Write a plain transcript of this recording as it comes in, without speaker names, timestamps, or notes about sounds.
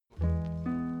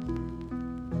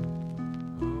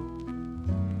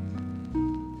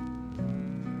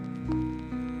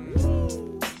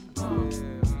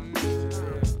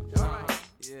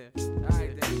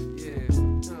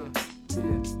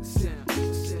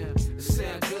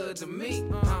to me.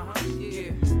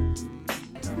 Yeah.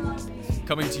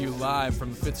 Coming to you live from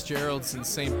the Fitzgerald's in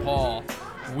St. Paul,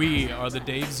 we are the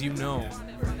Daves you know.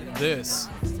 This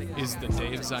is the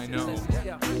Daves I know.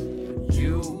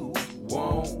 You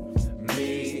want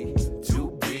me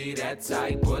to be that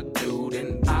type of dude,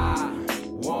 and I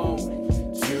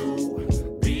want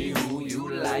to be who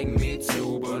you like me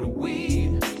to, but we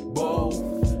both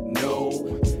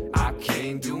know I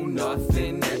can't do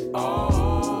nothing at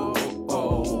all.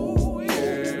 Oh,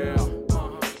 yeah.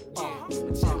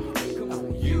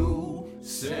 You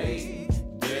say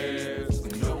there's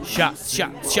no Shots.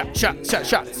 Everybody.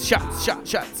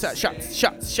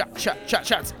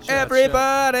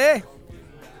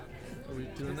 Are we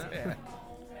doing that? Yeah.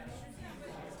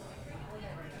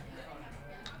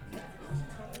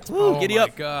 Oh Giddy my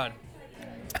up. God.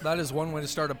 That is one way to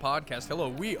start a podcast. Hello,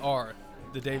 we are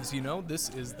the Daves you know. This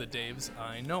is the Daves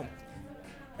I know.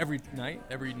 Every night,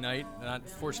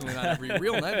 fortunately not every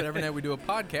real night, but every night we do a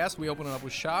podcast. We open it up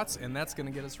with shots, and that's going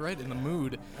to get us right in the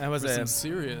mood That was for some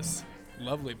serious,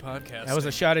 lovely podcast. That was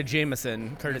a shot of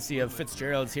Jameson, courtesy of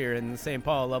Fitzgerald's here in St.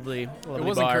 Paul. Lovely It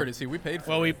wasn't bar. courtesy. We paid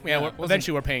for Well, it.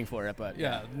 eventually we're paying for it, but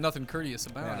Yeah, nothing courteous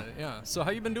about it. Yeah. So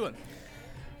how you been doing?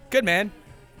 Good, man.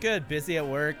 Good. Busy at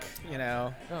work, you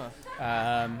know. Oh.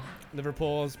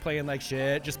 Liverpool's playing like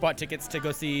shit. Just bought tickets to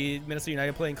go see Minnesota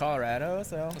United play in Colorado,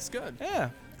 so That's good. yeah,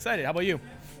 excited. How about you?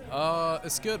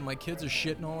 It's good. My kids are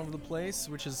shitting all over the place,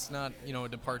 which is not, a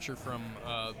departure from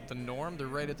the norm. They're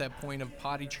right at that point of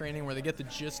potty training where they get the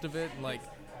gist of it,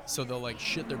 so they'll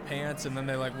shit their pants, and then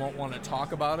they won't want to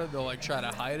talk about it. They'll try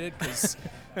to hide it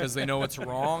because they know it's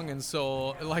wrong, and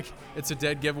so it's a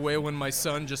dead giveaway when my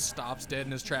son just stops dead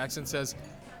in his tracks and says,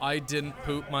 "I didn't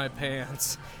poop my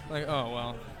pants." Oh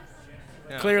well.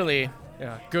 Yeah. Clearly.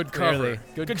 Yeah, good cover. Clearly.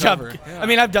 Good job. Yeah. I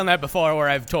mean, I've done that before where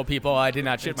I've told people I did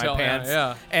not shit my pants.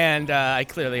 Yeah. And I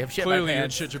clearly have shit my Clearly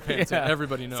pants. you shit your pants. Yeah.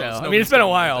 Everybody knows. So, I mean, Nobody's it's been a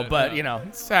gonna while, hide it. but, Yeah.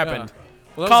 it's happened.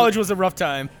 Well, College was a rough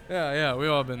time. Yeah, we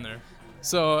all been there.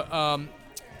 So,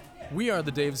 we are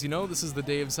the Daves you know. This is the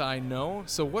Daves I know.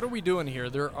 So what are we doing here?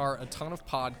 There are a ton of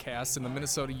podcasts in the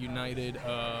Minnesota United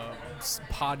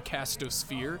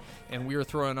podcastosphere, and we are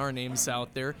throwing our names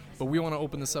out there. But we want to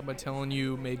open this up by telling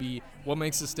you maybe what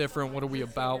makes us different, what are we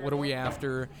about, what are we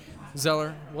after.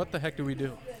 Zeller, what the heck do we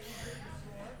do?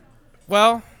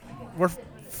 Well, we're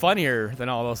funnier than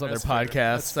all those other That's fair. podcasts.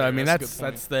 That's So, I fair. mean, That's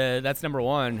a that's number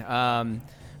one.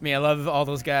 I love all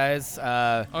those guys.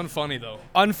 Unfunny, though.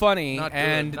 Unfunny Not good.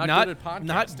 and Not good at podcasting.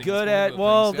 not It's good one of at. the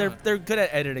Well, things, yeah. they're good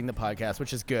at editing the podcast,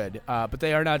 which is good. But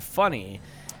they are not funny.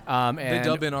 And They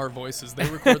dub in our voices. They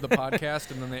record the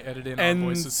podcast and then they edit in our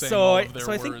voices saying all of their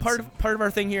so I words. think part of our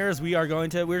thing here is we're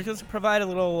going to provide a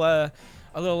little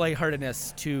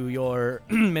lightheartedness to your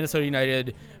Minnesota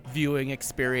United viewing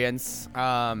experience.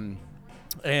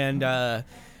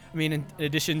 I mean, in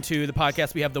addition to the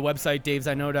podcast, we have the website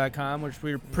davesiknow.com, which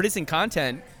we're producing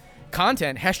content,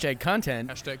 hashtag content,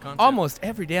 almost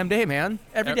every damn day, man.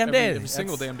 Every damn day. Every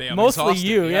single damn day. I'm mostly exhausted.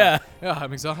 you, yeah. Yeah,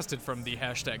 I'm exhausted from the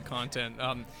hashtag content.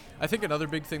 I think another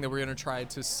big thing that we're going to try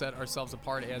to set ourselves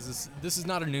apart as is this is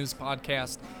not a news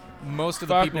podcast. Most of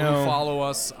the people who follow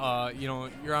us,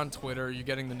 you're on Twitter, you're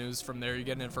getting the news from there, you're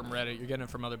getting it from Reddit, you're getting it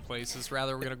from other places.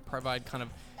 Rather, we're going to provide kind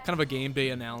of a game day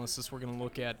analysis. We're going to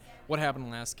look at what happened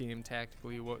last game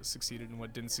tactically, what succeeded and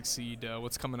what didn't succeed,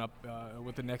 what's coming up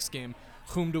with the next game,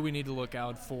 whom do we need to look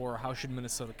out for, how should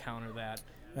Minnesota counter that.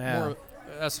 Yeah.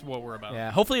 That's what we're about. Yeah.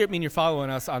 Hopefully, you're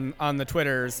following us on the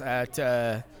Twitters at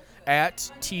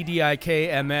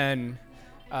TDIKMN.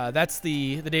 That's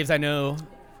the Daves I Know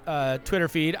Twitter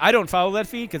feed. I don't follow that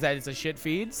feed because that is a shit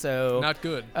feed. So Not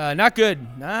good. Not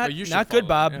good. Not you should not good,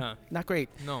 follow it, Bob. yeah. Not great.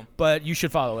 No. But you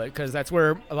should follow it because that's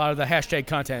where a lot of the hashtag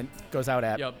content goes out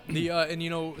at. Yep.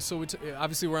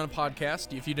 Obviously we're on a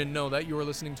podcast. If you didn't know that, you are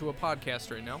listening to a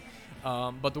podcast right now.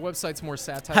 But the website's more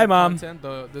satire Hi, Mom. content.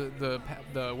 The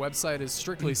website is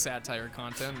strictly satire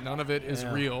content. None of it is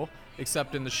real,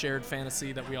 except in the shared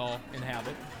fantasy that we all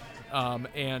inhabit.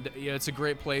 It's a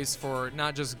great place for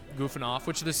not just goofing off,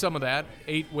 which there's some of that.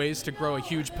 8 ways to grow a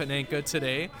huge panenka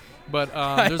today. But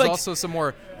there's also some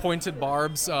more pointed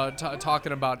barbs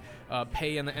talking about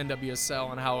pay in the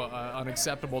NWSL and how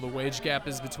unacceptable the wage gap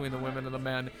is between the women and the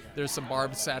men. There's some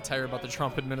barbed satire about the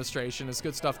Trump administration. It's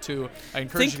good stuff, too. I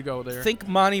encourage you to go there. Think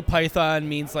Monty Python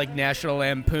means like National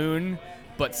Lampoon,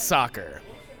 but soccer.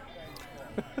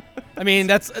 I mean,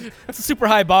 that's a super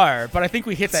high bar, but I think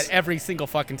we hit that every single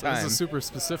fucking time. It's a super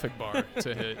specific bar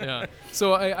to hit, yeah.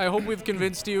 So I hope we've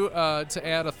convinced you to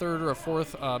add a third or a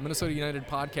fourth Minnesota United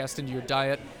podcast into your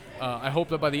diet. I hope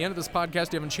that by the end of this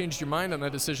podcast, you haven't changed your mind on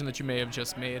that decision that you may have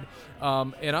just made.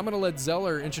 And I'm going to let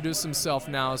Zeller introduce himself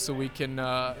now so we can,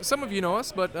 some of you know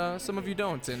us, but some of you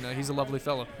don't, and he's a lovely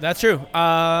fellow. That's true.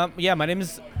 Yeah, my name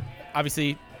is,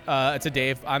 obviously, it's a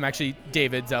Dave. I'm actually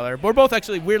David Zeller. We're both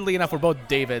actually, weirdly enough, we're both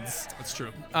Davids. That's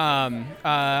true.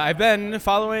 I've been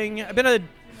a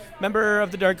member of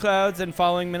the Dark Clouds and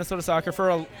following Minnesota soccer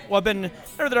I've been member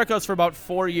of the Dark Clouds for about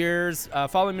 4 years,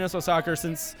 following Minnesota soccer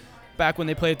since back when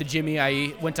they played at the Jimmy.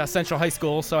 I went to Central High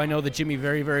School, so I know the Jimmy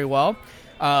very, very well.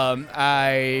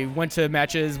 I went to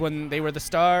matches when they were the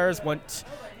Stars,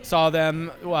 saw them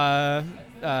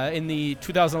in the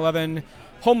 2011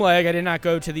 home leg. I did not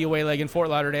go to the away leg in Fort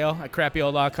Lauderdale at crappy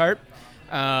old Lockhart,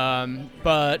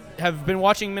 but have been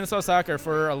watching Minnesota soccer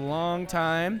for a long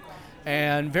time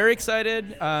and very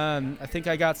excited. I think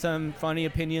I got some funny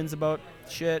opinions about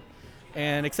shit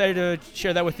and excited to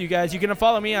share that with you guys. You can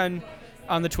follow me on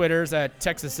the Twitters at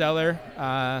Texas Zeller,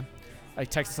 like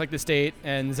Texas like the state,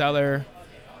 and Zeller,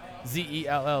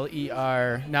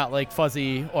 Zeller, not like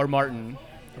Fuzzy or Martin,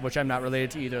 which I'm not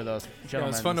related to either of those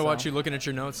gentlemen. Yeah, it's fun to watch you looking at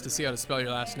your notes to see how to spell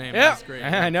your last name. Yeah, That's great.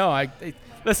 I know.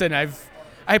 Listen,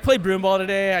 I played broomball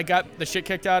today. I got the shit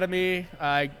kicked out of me.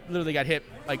 I literally got hit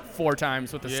like 4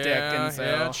 times with a stick. And so,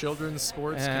 yeah, children's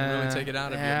sports can really take it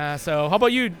out of you. Yeah, so how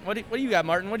about you? What do you got,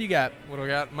 Martin? What do you got? What do I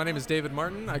got? My name is David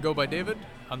Martin. I go by David.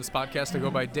 On this podcast, I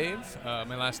go by Dave.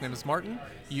 My last name is Martin.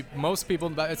 Most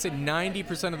people, I'd say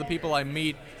 90% of the people I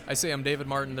meet, I say I'm David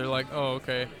Martin. They're like, oh,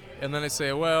 okay. And then I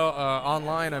say, well,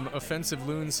 online, I'm Offensive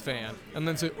Loons fan. And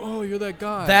then say, oh, you're that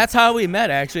guy. That's how we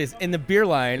met, actually. It's in the beer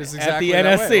line exactly at the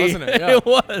NSC. Way, wasn't it? Yeah. It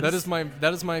was.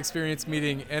 That is my experience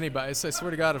meeting anybody. I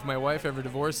swear to God, if my wife ever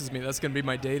divorces me, that's going to be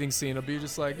my dating scene. It'll be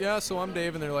just like, yeah, so I'm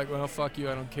Dave. And they're like, well, fuck you.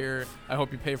 I don't care. I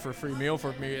hope you pay for a free meal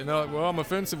for me. And they're like, well, I'm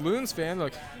Offensive Loons fan. They're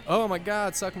like, oh, my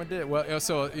God, suck my dick. Well,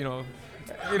 so,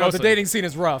 the dating scene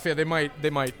is rough. Yeah, they might,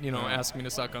 ask me to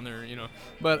suck on their,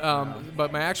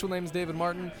 But my actual name is David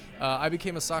Martin. I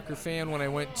became a soccer fan when I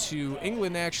went to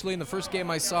England, actually, and the first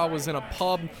game I saw was in a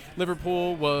pub.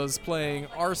 Liverpool was playing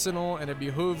Arsenal, and it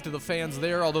behooved the fans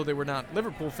there, although they were not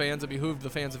Liverpool fans, it behooved the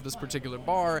fans of this particular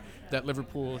bar that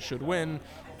Liverpool should win.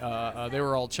 They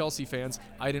were all Chelsea fans.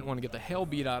 I didn't want to get the hell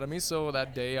beat out of me, so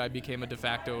that day I became a de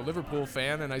facto Liverpool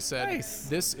fan, and I said, nice.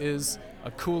 This is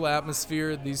a cool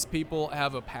atmosphere. These people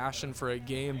have a passion for a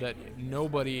game that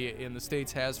nobody in the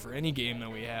States has for any game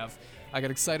that we have. I got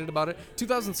excited about it.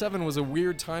 2007 was a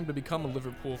weird time to become a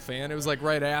Liverpool fan. It was like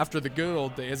right after the good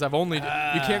old days. You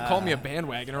can't call me a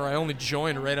bandwagoner. I only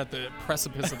joined right at the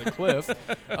precipice of the cliff.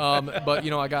 But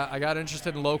I got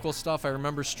interested in local stuff. I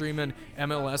remember streaming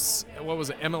MLS. What was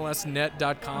it?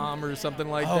 MLSnet.com or something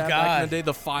like that. God. Back in the day,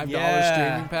 the $5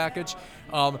 streaming package.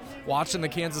 Watching the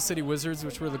Kansas City Wizards,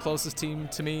 which were the closest team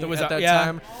to me at that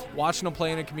time. Watching them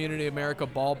play in a Community America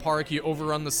ballpark. You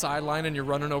overrun the sideline and you're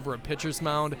running over a pitcher's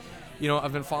mound.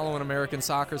 I've been following American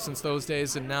soccer since those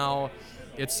days, and now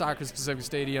it's soccer-specific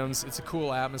stadiums. It's a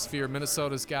cool atmosphere.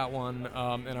 Minnesota's got one,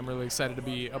 and I'm really excited to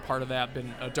be a part of that.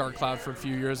 Been a Dark Cloud for a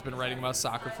few years, been writing about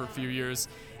soccer for a few years,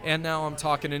 and now I'm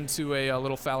talking into a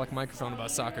little phallic microphone about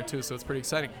soccer, too, so it's pretty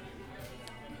exciting.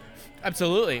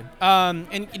 Absolutely. And,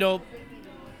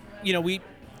 we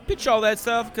pitch all that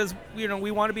stuff because, we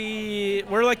want to be –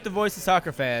 we're like the voice of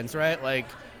soccer fans, right? Like,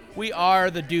 we are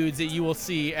the dudes that you will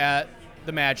see at –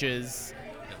 the matches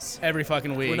every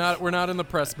fucking week. We're not in the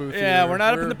press booth. Yeah, either. we're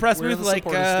not up in the press booth like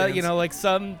like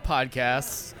some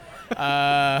podcasts.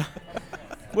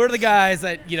 We're the guys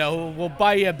that will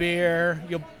buy you a beer.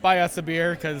 You'll buy us a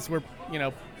beer because we're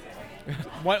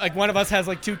one of us has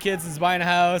like 2 kids is buying a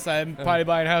house. I'm probably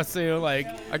buying a house too. Like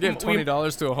I gave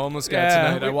 $20 to a homeless guy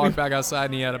tonight. I walked back outside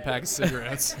and he had a pack of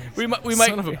cigarettes. we might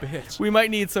son of a bitch. We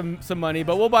might need some money,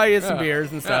 but we'll buy you some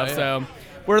beers and stuff. Yeah. So.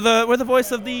 We're the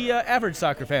voice of the average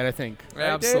soccer fan, I think. Right,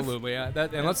 absolutely, and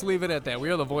let's leave it at that. We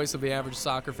are the voice of the average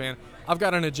soccer fan. I've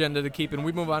got an agenda to keep, and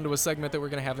we move on to a segment that we're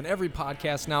going to have in every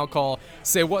podcast now called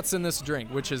Say What's in This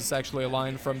Drink, which is actually a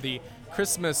line from the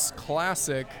Christmas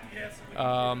classic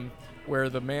where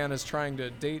the man is trying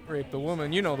to date rape the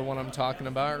woman. You know the one I'm talking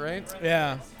about, right?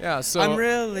 Yeah. Yeah, so I'm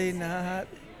really not...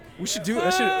 We should do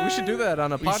that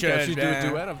on a podcast. We should do a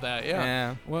duet of that.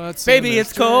 Yeah. What's Baby,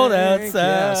 it's cold outside.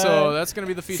 Yeah. So that's gonna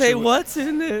be the feature. Say what's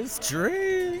in this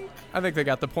drink. I think they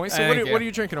got the point. So what are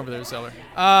you drinking over there, Zeller?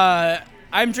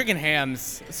 I'm drinking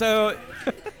hams. So,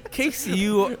 case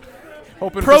you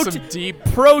hoping for some deep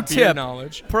beer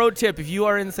knowledge. Pro tip: if you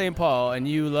are in St. Paul and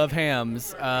you love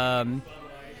hams,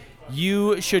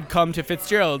 you should come to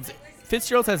Fitzgerald's.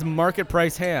 Fitzgerald's has market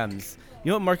price hams. You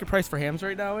know what market price for hams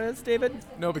right now is, David?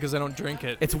 No, because I don't drink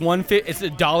it. It's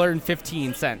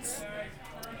 $1.15.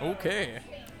 Okay.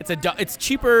 It's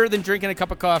cheaper than drinking a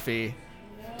cup of coffee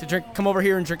to come over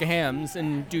here and drink a Hams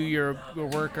and do your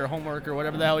work or homework or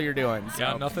whatever the hell you're doing. So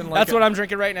Yeah, nothing like that's what I'm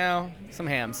drinking right now. Some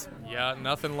Hams. Yeah,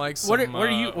 nothing like some What are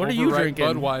you overripe drinking?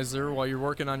 Budweiser while you're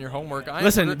working on your homework.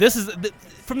 Listen, this is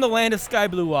from the land of sky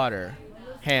blue water.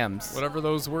 Hams. Whatever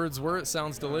those words were, it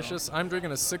sounds delicious. I'm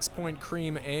drinking a 6 Point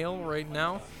Cream Ale right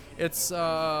now. It's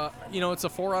it's a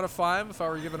 4 out of 5 if I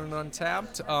were giving it an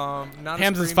Untapped. Not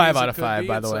Hams as is 5 creamy as out it of could 5, be.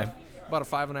 by the It's way. About a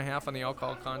 5.5 on the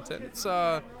alcohol content.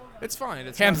 It's fine.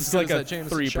 It's Hams not as is good like as a that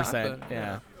Jameson shot, 3%. but,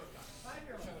 Yeah.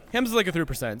 Hams is like a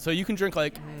 3%, so you can drink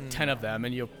like 10 of them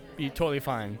and you'll be totally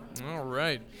fine. All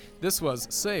right. This was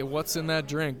Say What's in That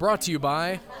Drink, brought to you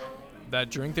by that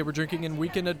drink they were drinking in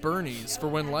Weekend at Bernie's. For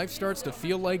when life starts to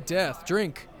feel like death,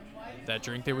 drink that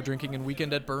drink they were drinking in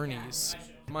Weekend at Bernie's.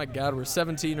 My God, we're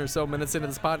 17 or so minutes into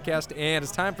this podcast, and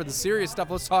it's time for the serious stuff.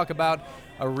 Let's talk about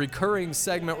a recurring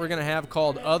segment we're going to have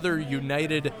called Other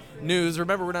United News.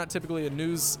 Remember, we're not typically a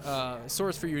news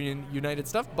source for United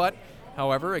stuff, but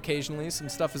however, occasionally some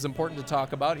stuff is important to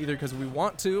talk about, either because we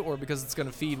want to or because it's going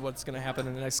to feed what's going to happen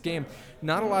in the next game.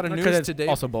 Not a lot of news today.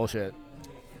 Also bullshit.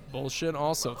 Bullshit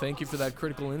also. Thank you for that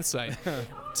critical insight.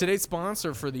 Today's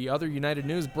sponsor for the Other United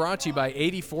News brought to you by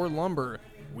 84 Lumber.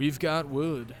 We've got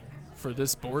wood for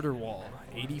this border wall.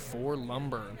 84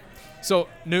 Lumber. So,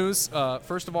 news.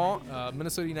 First of all,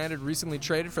 Minnesota United recently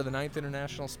traded for the 9th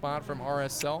international spot from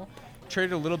RSL.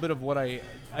 Traded a little bit of what I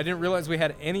didn't realize we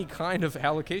had any kind of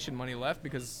allocation money left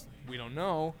because we don't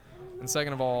know. And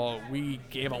second of all, we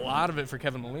gave a lot of it for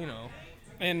Kevin Molino.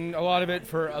 And a lot of it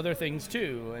for other things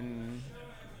too. And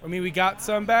I mean, we got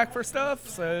some back for stuff,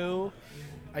 so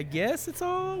I guess it's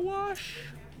all a wash.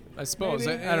 I suppose.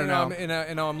 I don't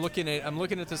know. I'm looking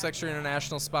at this extra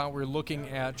international spot. We're looking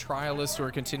at trialists who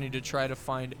are continuing to try to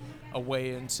find a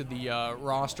way into the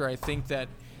roster. I think that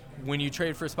when you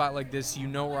trade for a spot like this, you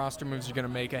know roster moves you're going to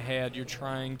make ahead. You're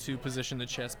trying to position the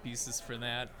chess pieces for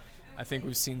that. I think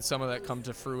we've seen some of that come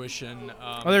to fruition.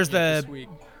 There's this the week.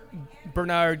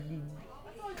 Bernard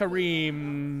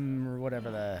Kareem or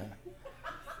whatever the.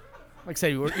 Like I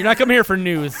said, you're not coming here for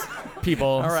news, people.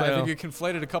 All right, so. I think you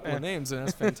conflated a couple of names, and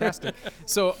that's fantastic.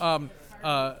 So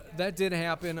that did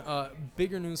happen.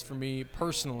 Bigger news for me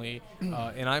personally,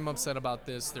 and I'm upset about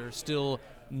this. There's still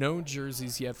no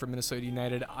jerseys yet for Minnesota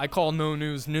United. I call no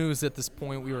news at this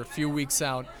point. We were a few weeks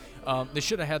out. They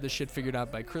should have had this shit figured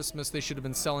out by Christmas. They should have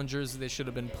been selling jerseys. They should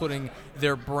have been putting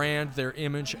their brand, their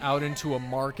image out into a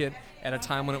market at a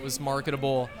time when it was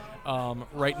marketable.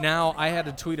 Right now, I had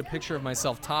to tweet a picture of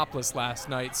myself topless last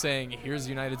night saying, here's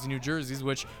United's new jerseys,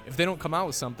 which if they don't come out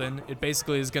with something, it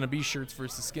basically is going to be shirts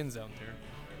versus skins out there.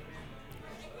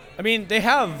 I mean, they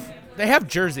have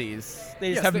jerseys.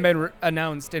 They just haven't been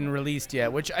announced and released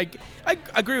yet, which I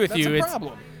agree with you. That's a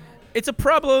problem. It's a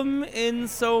problem in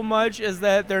so much as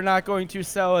that they're not going to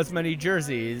sell as many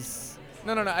jerseys.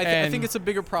 No. I think it's a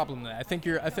bigger problem than that. I think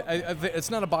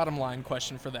it's not a bottom line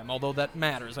question for them, although that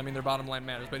matters. I mean, their bottom line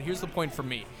matters. But here's the point for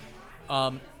me.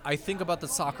 I think about the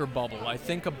soccer bubble. I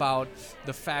think about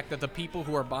the fact that the people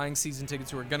who are buying season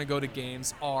tickets who are going to go to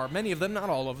games are, many of them,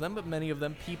 not all of them, but many of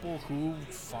them, people who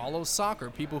follow soccer,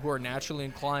 people who are naturally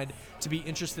inclined to be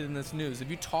interested in this news.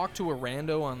 If you talk to a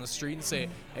rando on the street and say,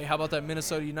 hey, how about that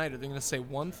Minnesota United? They're going to say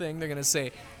one thing. They're going to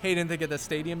say, hey, didn't they get that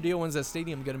stadium deal? When's that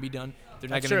stadium going to be done? They're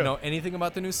not going to know anything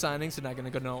about the new signings. They're not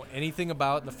going to know anything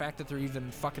about the fact that they're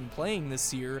even fucking playing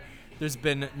this year. There's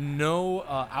been no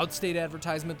outstate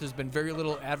advertisement. There's been very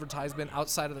little advertisement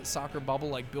outside of the soccer bubble,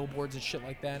 like billboards and shit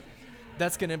like that.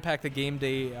 That's going to impact the game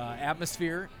day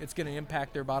atmosphere. It's going to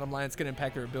impact their bottom line. It's going to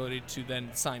impact their ability to then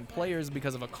sign players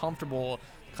because of a comfortable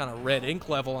kind of red ink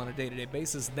level on a day-to-day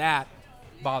basis. That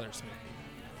bothers me.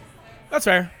 That's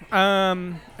fair. I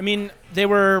mean, they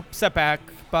were set back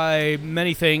by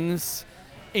many things,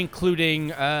 including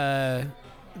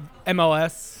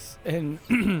MLS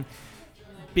and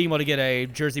being able to get a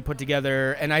jersey put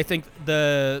together. And I think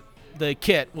the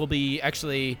kit will be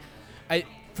actually,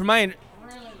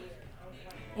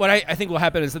 what I think will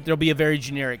happen is that there'll be a very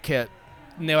generic kit,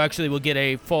 and will get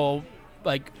a full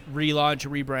relaunch,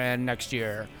 rebrand next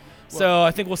year. So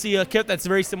I think we'll see a kit that's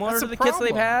very similar to the kits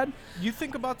they've had. You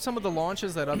think about some of the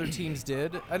launches that other teams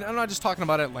did, and I'm not just talking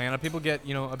about Atlanta. People get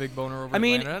a big boner over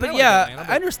Atlanta. But Atlanta,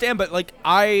 I understand. But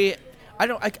I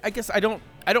guess I don't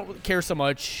care so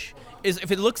much.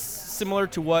 If it looks similar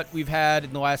to what we've had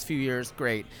in the last few years,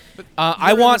 great. But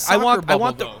I want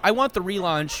the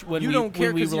relaunch when you don't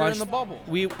care because you're in the bubble.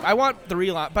 I want the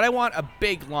relaunch, but I want a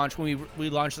big launch when we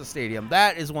launch the stadium.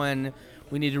 That is when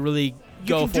We need to really You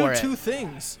go can for do it. two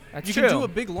things. That's you true. can do a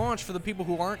big launch for the people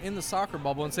who aren't in the soccer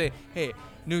bubble and say, hey,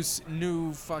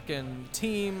 new fucking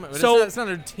team. So it's not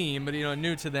a team, but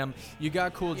new to them. You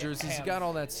got cool jerseys. You got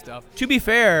all that stuff. To be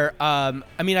fair, I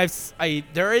mean,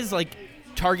 there is like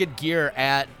Target gear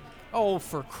at. Oh,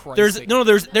 for Christ's sake!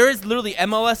 There is literally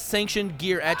MLS sanctioned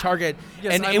gear at Target,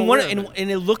 Yes, and I'm aware of it. and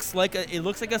it looks like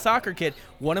a soccer kit.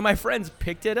 One of my friends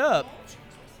picked it up,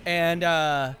 and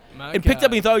picked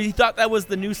up. And he thought that was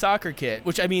the new soccer kit,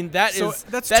 which I mean that's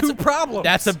two problems.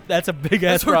 That's a big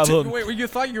ass problem. Wait, you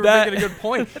thought you were making a good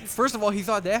point. First of all, he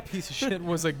thought that piece of shit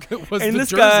was and the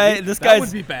jersey. That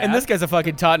would be bad. And this guy's a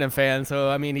fucking Tottenham fan, so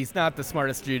I mean he's not the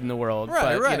smartest dude in the world.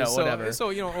 Right, but, right. Whatever. So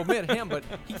omit him, but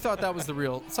he thought that was the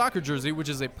real soccer jersey, which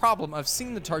is a problem. I've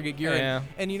seen the Target gear,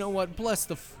 and you know what? Bless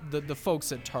the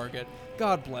folks at Target.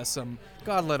 God bless them.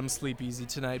 God let them sleep easy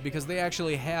tonight because they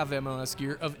actually have MLS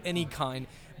gear of any kind,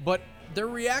 but they're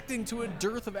reacting to a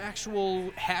dearth of actual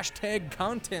hashtag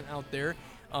content out there.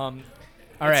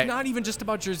 It's not even just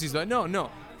about jerseys, though.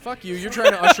 No. Fuck you. You're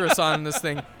trying to usher us on in this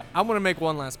thing. I want to make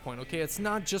one last point, okay? It's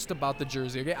not just about the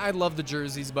jersey, okay? I love the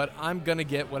jerseys, but I'm going to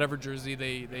get whatever jersey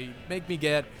they make me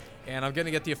get, and I'm going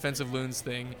to get the Offensive Loons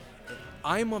thing.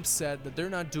 I'm upset that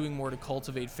they're not doing more to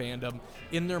cultivate fandom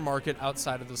in their market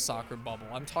outside of the soccer bubble.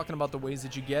 I'm talking about the ways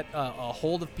that you get a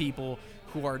hold of people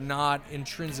who are not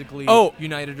intrinsically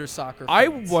United or soccer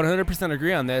fans. I 100%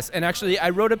 agree on this, and actually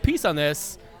I wrote a piece on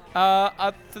this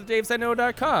at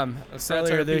davesknow.com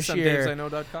earlier this year.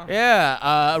 davesknow.com? Yeah,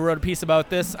 I wrote a piece about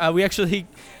this. We actually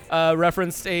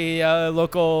referenced a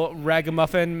local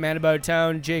ragamuffin man about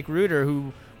town, Jake Reuter,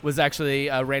 who was actually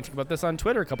ranting about this on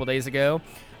Twitter a couple days ago,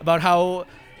 about how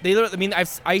they. I mean,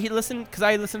 I listen because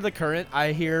I listen to the Current.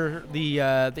 I hear the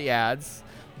ads,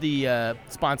 the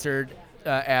sponsored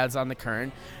ads on the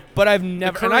Current, but I've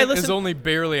never. The Current and I listen, is only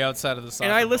barely outside of the soccer.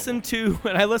 And I listen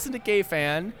to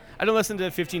K-Fan. I don't listen to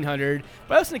 1500,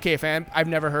 but I listen to K-Fan. I've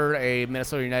never heard a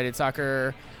Minnesota United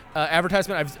soccer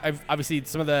advertisement. I've obviously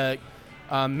some of the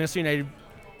Minnesota United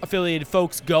affiliated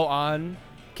folks go on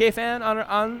K-Fan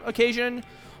on occasion,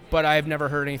 but I've never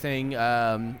heard anything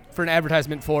for an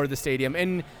advertisement for the stadium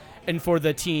and for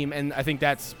the team, and I think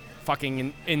that's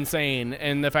fucking insane.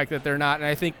 And the fact that they're not, and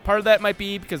I think part of that might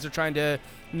be because they're trying to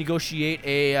negotiate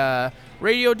a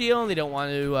radio deal and they don't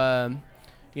want to,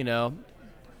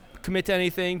 commit to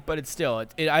anything. But it's still,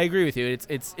 I agree with you.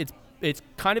 It's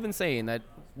kind of insane that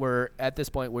we're at this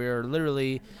point. We're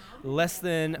literally less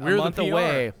than a month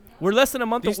away. We're less than a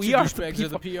month. We are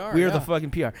the PR. We are the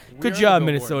fucking PR. Good job,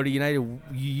 Minnesota United.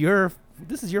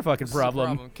 This is your fucking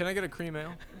problem. Can I get a cream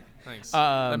ale? Thanks.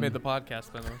 That made the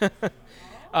podcast, by the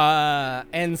way.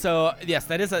 And so yes,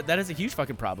 that is a huge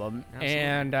fucking problem. Absolutely.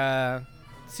 And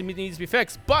it needs to be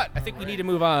fixed. But I think we need to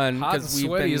move on. Hot and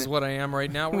sweaty is what I am right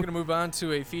now. We're going to move on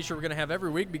to a feature we're going to have every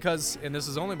week because, and this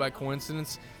is only by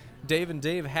coincidence, Dave and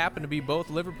Dave happen to be both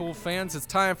Liverpool fans. It's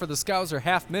time for the Scouser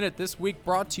Half Minute this week,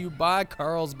 brought to you by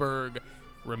Carlsberg.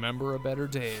 Remember a better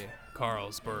day,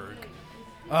 Carlsberg.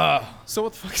 So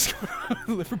what the fuck is going on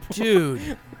with Liverpool?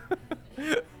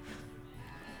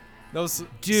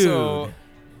 Dude.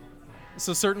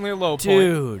 So certainly a low point.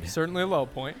 Dude. Certainly a low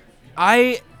point.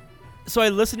 So I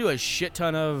listen to a shit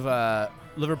ton of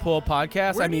Liverpool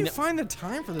podcasts. Where do you find the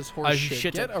time for this horse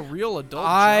shit? Get a real adult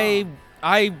job.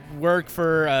 I work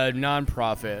for a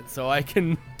nonprofit, so I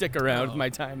can dick around with my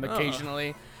time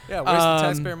occasionally. Yeah, where's the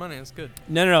taxpayer money? That's good.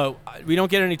 No. We don't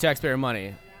get any taxpayer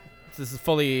money. This is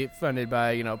fully funded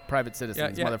by, private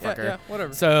citizens, motherfucker. Yeah,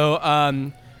 whatever. So, I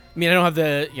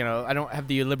don't have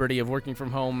the liberty of working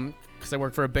from home because I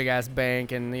work for a big ass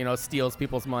bank and, steals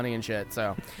people's money and shit.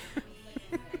 So,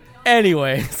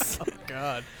 anyways. Oh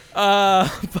God.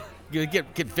 You get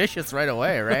vicious right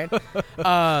away, right?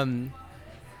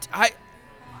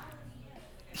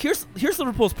 Here's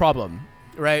Liverpool's problem,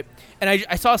 right? And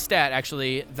I saw a stat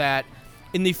actually that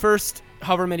in the first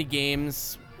however many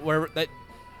games where that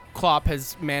Klopp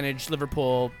has managed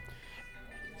Liverpool,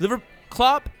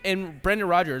 Klopp and Brendan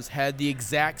Rodgers had the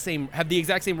exact same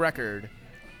record.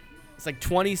 It's like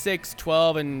 26,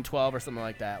 12, and 12 or something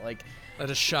like that. Like that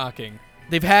is shocking.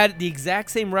 They've had the exact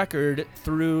same record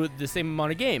through the same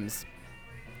amount of games.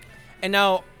 And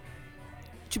now,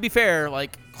 to be fair,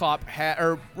 like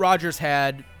Rodgers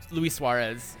had Luis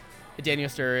Suarez, Daniel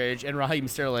Sturridge, and Raheem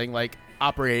Sterling like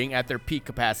operating at their peak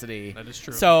capacity. That is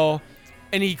true. So,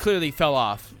 and he clearly fell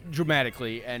off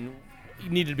dramatically and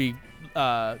needed to be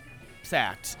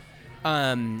sacked.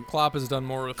 Klopp has done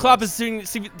more with Klopp less. has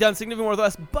done significantly more with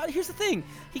less. But here's the thing: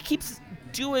 he keeps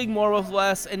doing more with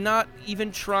less and not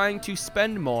even trying to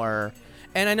spend more.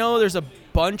 And I know there's a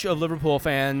bunch of Liverpool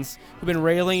fans who've been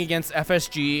railing against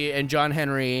FSG and John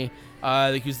Henry,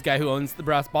 who's the guy who owns the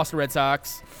Boston Red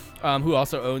Sox, who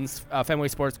also owns Fenway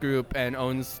Sports Group and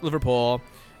owns Liverpool,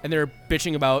 and they're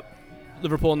bitching about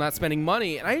Liverpool not spending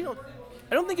money. And I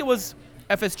don't think it was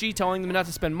FSG telling them not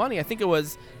to spend money. I think it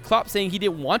was Klopp saying he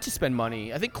didn't want to spend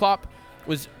money. I think Klopp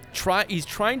was he's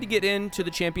trying to get into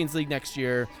the Champions League next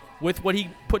year with what he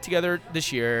put together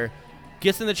this year.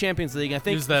 Gets in the Champions League. I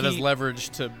think use that as leverage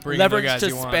to bring the guys to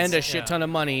he spend wants. a shit ton of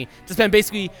money, to spend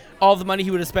basically all the money he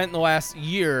would have spent in the last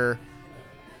year.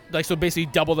 Like, so basically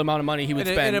double the amount of money he would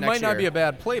spend And it next might not year. be a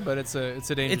bad play, but it's a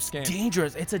dangerous game. It's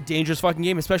dangerous. It's a dangerous fucking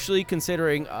game, especially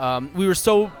considering we were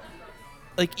so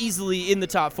easily in the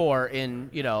top 4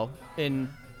 in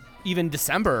even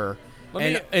December.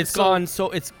 It's gone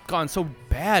so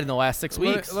bad in the last 6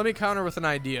 weeks. Let me counter with an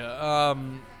idea.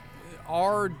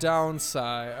 Our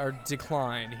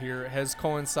decline here has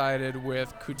coincided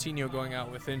with Coutinho going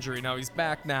out with injury. Now he's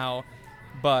back now,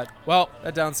 but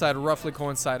that downside roughly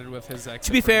coincided with his exit.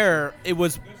 To be fair, it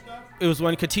was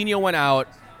when Coutinho went out,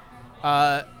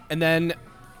 and then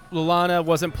Lallana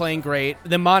wasn't playing great.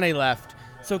 Then Mane left.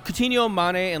 So Coutinho,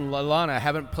 Mane, and Lallana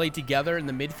haven't played together in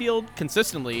the midfield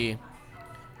consistently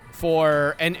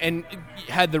and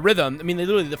had the rhythm. I mean,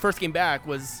 the first game back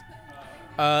was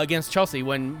against Chelsea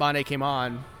when Mane came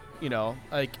on, in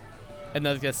the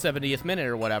 70th minute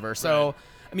or whatever. So, right.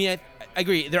 I mean, I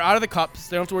agree. They're out of the cups.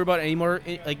 They don't have to worry about any more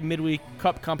midweek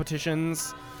cup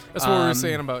competitions. That's what we were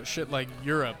saying about shit like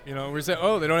Europe. We're saying,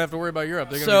 they don't have to worry about Europe.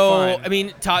 They're going to be fine. I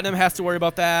mean, Tottenham has to worry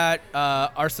about that.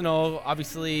 Arsenal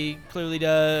obviously clearly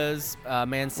does.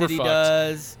 Man City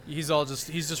does. He's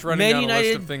just running down a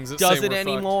list of things that doesn't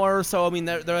anymore. So I mean,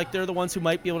 they're the ones who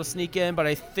might be able to sneak in. But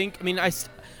I think,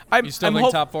 I'm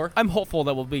top 4? I'm hopeful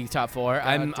that we'll be top 4.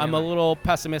 I'm a little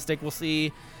pessimistic. We'll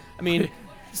see. I mean,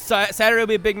 Saturday will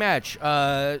be a big match.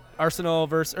 Liverpool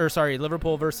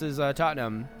versus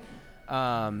Tottenham.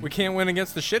 We can't win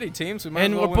against the shitty teams. We might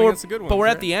as well win against the good ones. But we're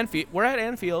at the Anfield. We're at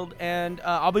Anfield, and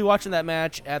I'll be watching that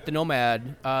match at the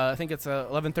Nomad. I think it's a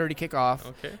 11:30 kickoff.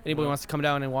 Okay. Anybody wants to come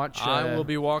down and watch? I will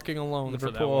be walking alone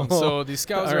Liverpool. for that one. So the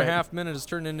Scouser half minute has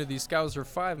turned into the Scouser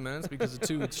 5 minutes because of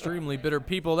 2 extremely bitter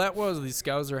people. That was the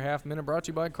Scouser half minute, brought to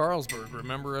you by Carlsberg.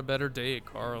 Remember a better day at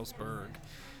Carlsberg.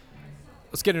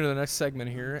 Let's get into the next segment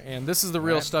here, and this is the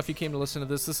real stuff. You came to listen to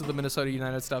this. This is the Minnesota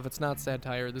United stuff. It's not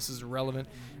satire. This is relevant.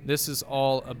 This is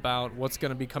all about what's going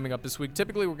to be coming up this week.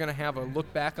 Typically, we're going to have a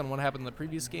look back on what happened in the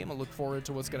previous game, a look forward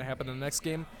to what's going to happen in the next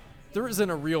game. There isn't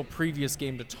a real previous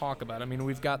game to talk about. I mean,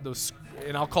 we've got those,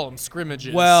 and I'll call them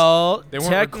scrimmages. Well, they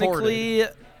weren't technically,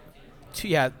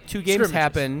 recorded. 2 games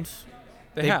happened.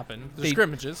 They happened. They're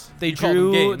scrimmages. They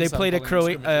played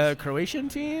a Croatian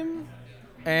team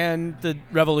and the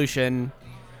Revolution.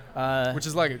 Which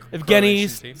is like a Evgeny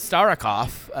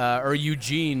Starakov, or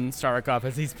Eugene Starakov,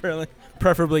 as he's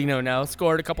preferably known now,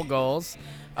 scored a couple goals.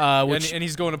 And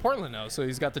he's going to Portland now, so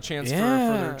he's got the chance for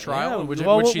their trial, which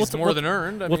he's more than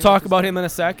earned. We'll talk about him in a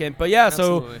second. But yeah,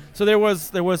 so there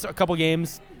was a couple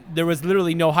games. There was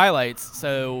literally no highlights,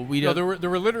 so we don't. No, there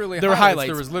were literally highlights.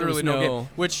 There was literally no game.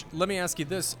 Which, let me ask you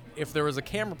this: if there was a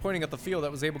camera pointing at the field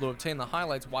that was able to obtain the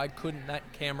highlights, why couldn't that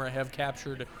camera have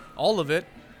captured all of it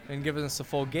and given us a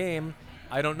full game?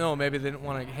 I don't know. Maybe they didn't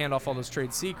want to hand off all those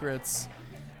trade secrets,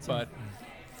 but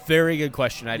very good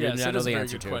question. I did not know the answer to. Yes, it is a very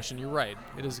good question. You're right.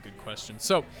 It is a good question.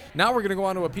 So now we're going to go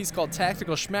on to a piece called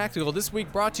Tactical Schmactical. This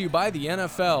week brought to you by the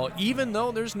NFL. Even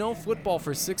though there's no football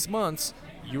for 6 months,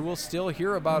 you will still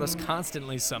hear about us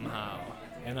constantly somehow.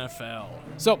 NFL.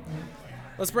 So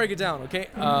let's break it down, okay?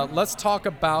 Let's talk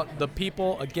about the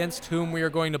people against whom we are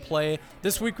going to play.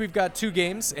 This week we've got 2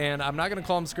 games, and I'm not going to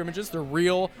call them scrimmages. They're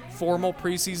real, formal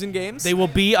preseason games. They will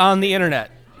be on the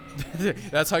internet.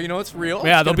 That's how you know it's real.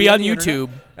 Yeah, they'll be on YouTube.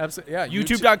 Absolutely. Yeah,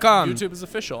 YouTube.com. YouTube is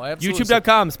official. Absolutely.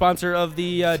 YouTube.com, sponsor of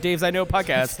the Dave's I Know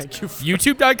podcast. Thank you.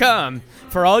 YouTube.com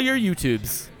for all your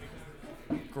YouTubes.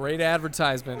 Great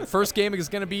advertisement. First game is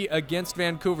going to be against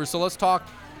Vancouver. So let's talk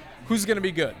who's going to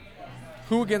be good.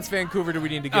 Who against Vancouver do we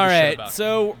need to give a shit about?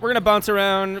 So we're going to bounce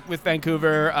around with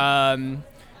Vancouver,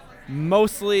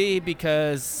 mostly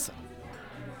because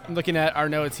I'm looking at our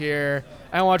notes here.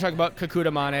 I don't want to talk about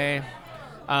Kakuta Mane.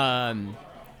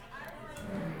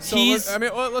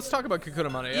 Let's talk about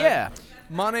Kakuta Mane. Yeah.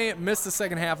 Mane missed the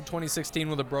second half of 2016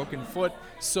 with a broken foot.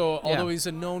 So although he's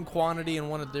a known quantity and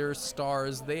one of their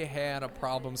stars, they had a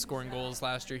problem scoring goals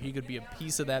last year. He could be a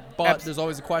piece of that. But there's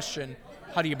always a question.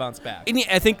 How do you bounce back?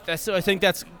 I think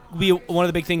that's be one of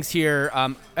the big things here.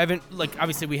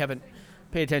 Obviously we haven't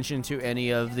pay attention to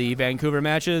any of the Vancouver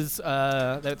matches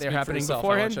that they're happening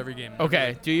beforehand. I watch every game.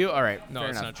 Okay, do you? All right. No,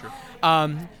 it's not true.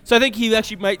 So I think he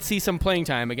actually might see some playing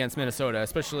time against Minnesota,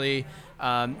 especially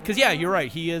because you're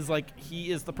right. He is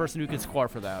the person who can score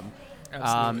for them.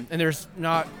 Absolutely. And there's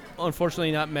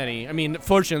unfortunately not many. I mean,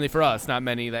 fortunately for us, not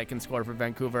many that can score for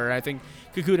Vancouver. I think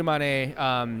Kekuta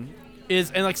Mane is,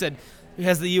 and like I said, he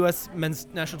has the U.S. men's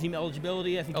national team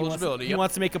eligibility. I think he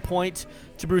wants to make a point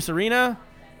to Bruce Arena,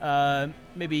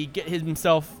 maybe get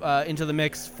himself into the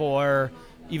mix for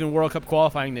even World Cup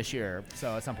qualifying this year.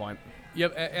 So at some point.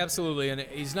 Yep, absolutely, and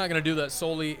he's not going to do that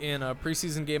solely in a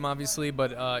preseason game, obviously,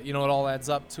 but it all adds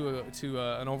up to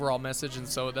an overall message, and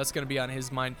so that's going to be on his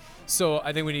mind. So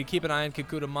I think we need to keep an eye on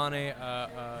Kekuta Mane,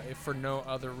 if for no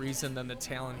other reason than the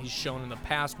talent he's shown in the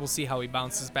past. We'll see how he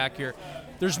bounces back here.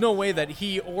 There's no way that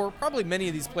he or probably many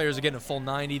of these players are getting a full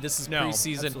 90. This is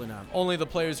preseason. Absolutely not. Only the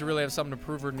players who really have something to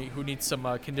prove or who need some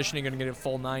conditioning are going to get a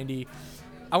full 90.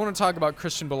 I want to talk about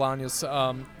Christian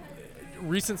Bolaños.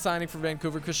 Recent signing for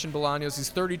Vancouver, Christian Bolaños. He's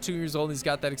 32 years old. He's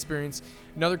got that experience.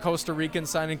 Another Costa Rican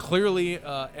signing. Clearly,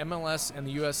 MLS and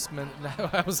the U.S.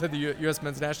 I was at the U.S.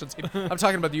 men's national team. I'm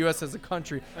talking about the U.S. as a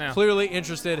country. Yeah. Clearly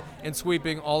interested in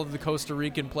sweeping all of the Costa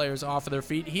Rican players off of their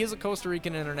feet. He is a Costa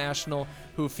Rican international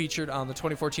who featured on the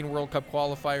 2014 World Cup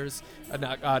qualifiers,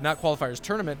 not qualifiers,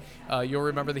 tournament. You'll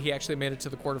remember that he actually made it to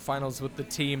the quarterfinals with the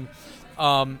team.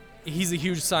 He's a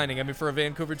huge signing. I mean, for a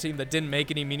Vancouver team that didn't make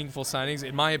any meaningful signings,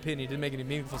 in my opinion, didn't make any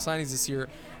meaningful signings this year,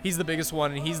 he's the biggest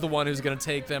one, and he's the one who's going to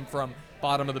take them from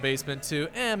bottom of the basement to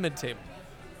mid-table.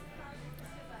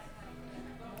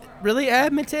 Really,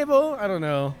 mid-table? I don't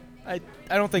know. I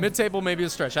don't think mid-table may be a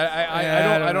stretch.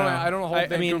 I don't hold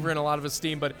Vancouver in a lot of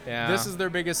esteem, but this is their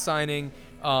biggest signing.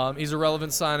 He's a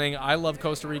relevant signing. I love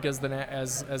Costa Rica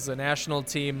as a national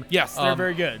team. Yes, they're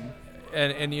very good.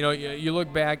 And you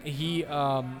look back, he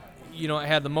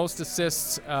had the most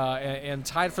assists and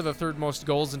tied for the third most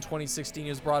goals in 2016. He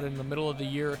was brought in the middle of the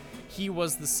year. He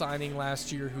was the signing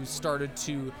last year who started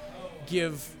to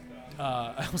give,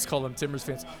 I almost call them Timbers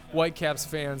fans, Whitecaps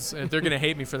fans, they're going to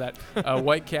hate me for that,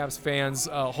 Whitecaps fans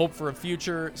hope for a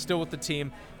future, still with the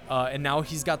team. And now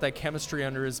he's got that chemistry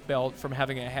under his belt from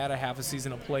having had a half a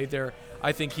season of play there.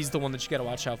 I think he's the one that you got to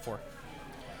watch out for.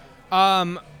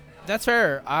 That's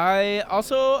fair.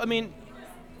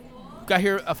 Got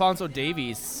here Alphonso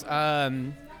Davies. That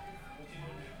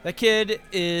kid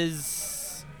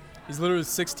is... He's literally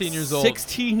 16 years old.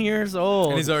 16 years old.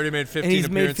 And he's already made 15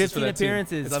 appearances for that team.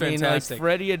 It's fantastic. Like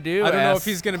Freddie Adu. I don't know if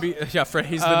he's going to be... Yeah,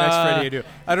 he's the next Freddie Adu.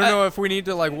 I don't know if we need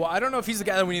to, I don't know if he's the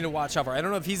guy that we need to watch out for. I don't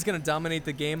know if he's going to dominate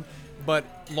the game, but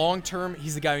long term,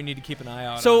 he's the guy we need to keep an eye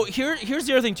out on. So here's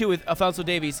the other thing, too, with Alphonso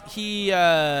Davies. He's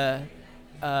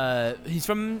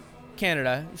from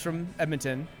Canada. He's from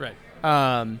Edmonton. Right.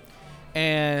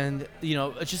 And,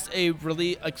 just a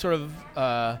really, sort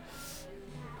of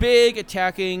big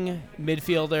attacking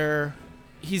midfielder.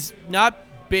 He's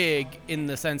not big in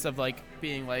the sense of,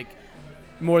 being,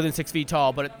 more than 6 feet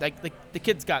tall, but, the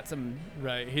kid's got some...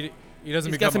 Right. He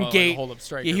doesn't become a hold-up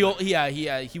striker. He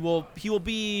will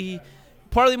be...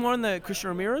 Partly more in the Christian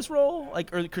Ramirez role,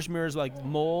 or the Christian Ramirez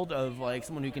mold of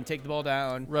someone who can take the ball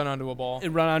down, run onto a ball,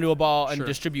 and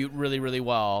distribute really, really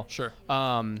well. Sure.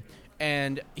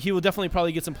 And he will definitely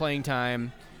probably get some playing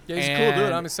time. Yeah, he's a cool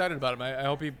dude. I'm excited about him. I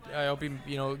hope he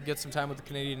gets some time with the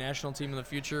Canadian national team in the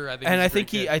future. I think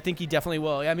he definitely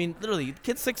will. I mean, literally, the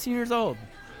kid's 16 years old.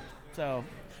 So,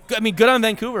 good on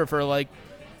Vancouver for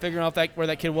figuring out where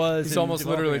that kid was. He's almost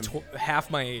literally half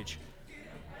my age.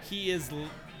 He is.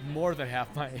 More than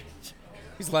half my age.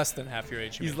 He's less than half your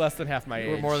age. He's less than half my age.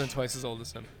 We're more than twice as old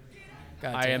as him.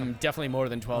 I am definitely more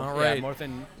than 12. All right. Yeah, more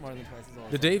than twice as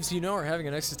old. The Daves are having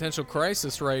an existential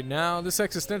crisis right now. This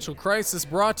existential crisis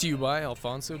brought to you by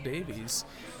Alphonso Davies.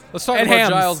 Let's talk about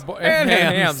Giles and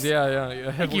Hams.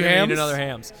 Yeah. Thank we you, Hams. need another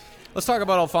Hams. Let's talk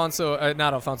about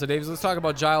not Alphonso Davies. Let's talk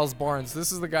about Giles Barnes.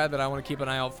 This is the guy that I want to keep an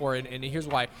eye out for, and here's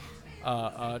why.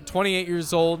 28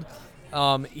 years old.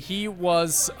 He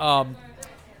was...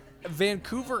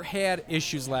 Vancouver had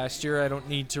issues last year. I don't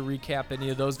need to recap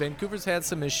any of those. Vancouver's had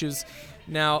some issues.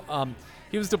 Now,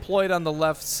 he was deployed on the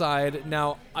left side.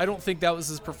 Now, I don't think that was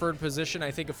his preferred position. I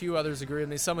think a few others agree,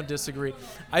 and some would disagree.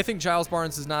 I think Giles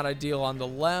Barnes is not ideal on the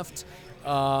left.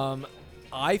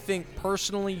 I think,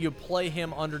 personally, you play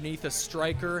him underneath a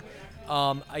striker.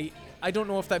 I don't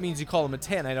know if that means you call him a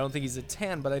 10. I don't think he's a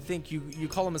 10, but I think you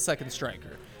call him a second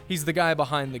striker. He's the guy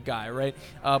behind the guy, right?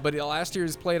 But last year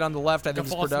he's played on the left. I think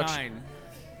his production.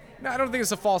 No, I don't think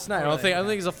it's a false nine. I don't think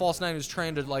it's a false nine who's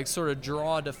trying to like sort of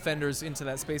draw defenders into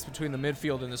that space between the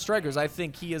midfield and the strikers. I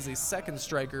think he is a second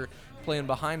striker playing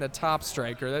behind a top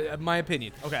striker. That's my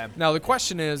opinion. Okay. Now the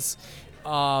question is,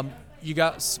 you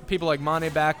got people like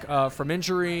Mane back from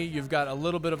injury. You've got a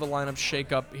little bit of a lineup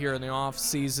shakeup here in the off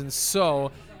season.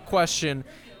 So, question.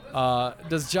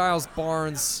 Does Giles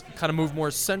Barnes kind of move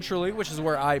more centrally, which is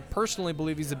where I personally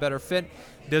believe he's a better fit?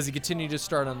 Does he continue to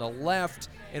start on the left?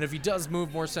 And if he does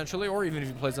move more centrally, or even if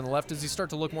he plays on the left, does he start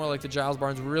to look more like the Giles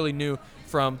Barnes we really knew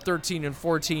from 13 and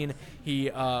 14? He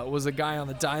was a guy on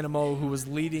the Dynamo who was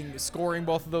leading, scoring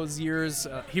both of those years.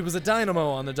 He was a dynamo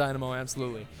on the Dynamo,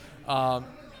 absolutely.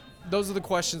 Those are the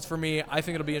questions for me. I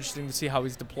think it'll be interesting to see how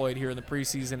he's deployed here in the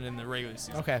preseason and in the regular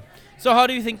season. Okay. So how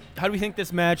do we think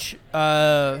this match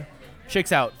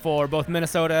shakes out for both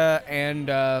Minnesota and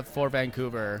for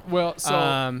Vancouver? Well, so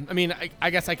I mean,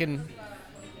 I guess I can.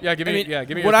 Yeah, give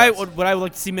me what I would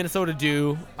like to see Minnesota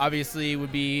do, obviously,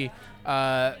 would be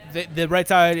the right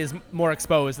side is more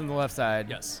exposed than the left side.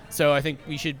 Yes. So I think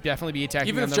we should definitely be attacking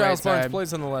even on if the right Giles Barnes side.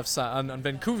 plays on the left side, on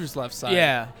Vancouver's left side.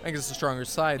 Yeah. I think it's a stronger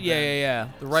side. Yeah.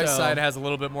 The right So- side has a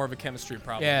little bit more of a chemistry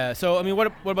problem. Yeah. So I mean,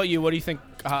 what about you? What do you think?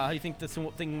 How do you think this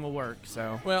thing will work?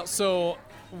 So. Well, so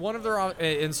one of their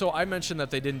and so I mentioned that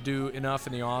they didn't do enough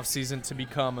in the off season to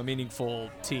become a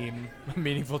meaningful team,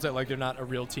 like they're not a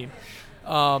real team.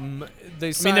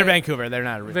 They're Vancouver. They're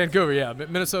not a real. Vancouver, yeah.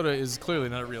 But Minnesota is clearly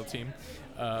not a real team.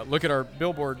 Look at our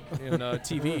billboard and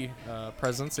TV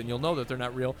presence, and you'll know that they're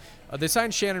not real. They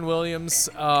signed Shannon Williams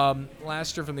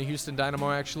last year from the Houston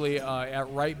Dynamo, actually, at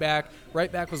right back.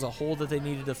 Right back was a hole that they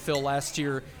needed to fill last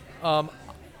year.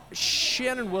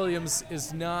 Shannon Williams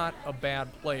is not a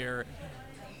bad player.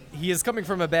 He is coming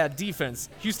from a bad defense.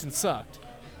 Houston sucked.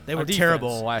 They were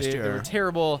terrible last year. They were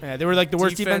terrible. Yeah, they were like the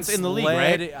worst defense in the league,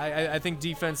 right? I think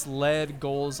defense led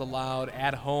goals allowed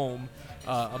at home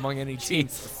among any team.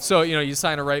 So, you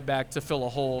sign a right back to fill a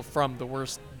hole from the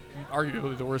worst,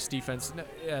 arguably the worst defense.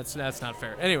 That's not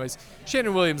fair. Anyways,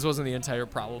 Shannon Williams wasn't the entire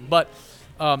problem. But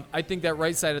I think that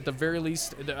right side, at the very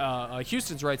least,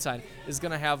 Houston's right side, is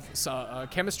going to have a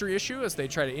chemistry issue as they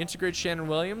try to integrate Shannon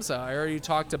Williams. I already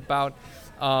talked about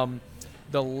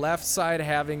the left side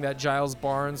having that Giles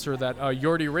Barnes or that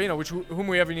Jordi Reyna, whom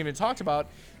we haven't even talked about,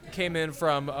 came in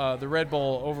from the Red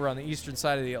Bull over on the eastern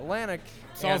side of the Atlantic.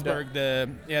 Salzburg,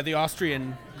 the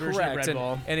Austrian version of Red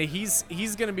Bull. And he's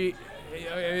going to be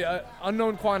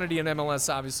unknown quantity in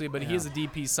MLS, obviously, but he is a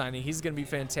DP signing. He's going to be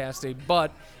fantastic.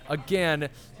 But, again,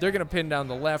 they're going to pin down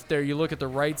the left there. You look at the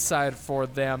right side for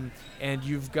them, and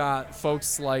you've got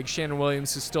folks like Shannon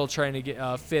Williams who's still trying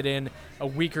to fit in a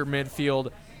weaker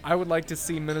midfield. I would like to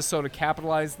see Minnesota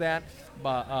capitalize on that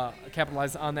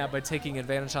by taking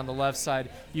advantage on the left side.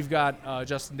 You've got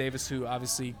Justin Davis, who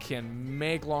obviously can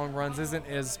make long runs, isn't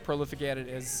as prolific at it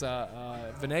as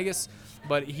Venegas,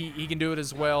 but he can do it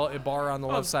as well. Ibarra on the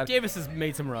left side. Davis has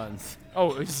made some runs.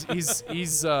 Oh,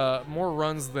 he's more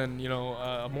runs than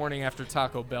a morning after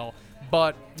Taco Bell,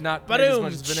 but not as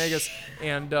much as Venegas.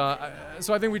 And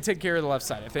so I think we take care of the left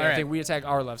side. I think we attack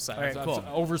our left side. All right, cool.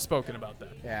 I've overspoken about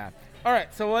that. Yeah. All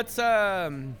right, so let's Let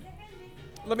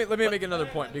me make another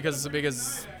point because we're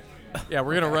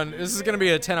gonna run. This is gonna be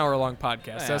a 10-hour long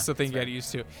podcast. Yeah, that's the thing you get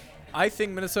used to. I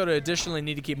think Minnesota additionally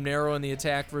need to keep narrow in the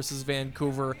attack versus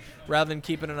Vancouver rather than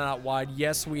keeping it out wide.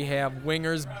 Yes, we have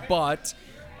wingers, but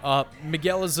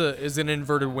Miguel is an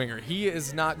inverted winger. He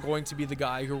is not going to be the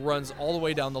guy who runs all the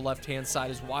way down the left-hand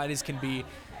side as wide as can be,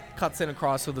 cuts in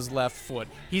across with his left foot.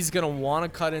 He's going to want to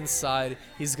cut inside.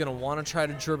 He's going to want to try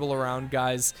to dribble around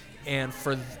guys. And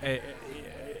for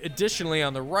additionally,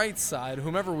 on the right side,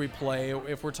 whomever we play,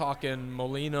 if we're talking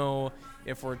Molino,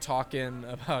 if we're talking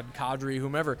about Kadri,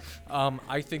 whomever,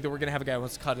 I think that we're going to have a guy who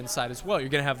wants to cut inside as well. You're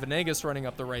going to have Venegas running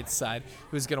up the right side,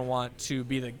 who's going to want to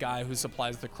be the guy who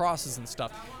supplies the crosses and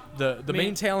stuff. The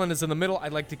main talent is in the middle.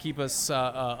 I'd like to keep us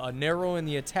narrow in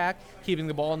the attack, keeping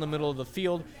the ball in the middle of the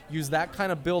field, use that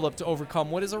kind of build-up to overcome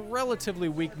what is a relatively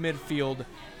weak midfield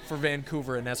for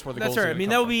Vancouver, and that's where the goals are. That's right. I mean,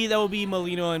 that will be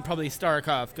Molino and probably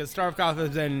Starkov, because Starkov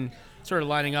has been sort of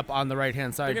lining up on the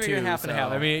right-hand side, They're too. They're going to get half and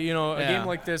half. I mean, a game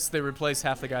like this, they replace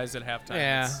half the guys at halftime.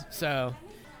 Yeah, so...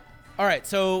 All right,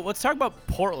 so let's talk about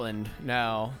Portland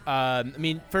now. I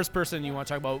mean, first person you want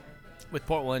to talk about with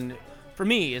Portland, for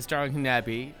me, is Darlington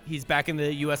Nabby. He's back in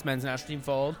the U.S. men's national team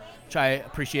fold, which I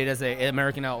appreciate as an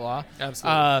American outlaw.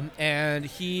 Absolutely. And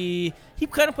he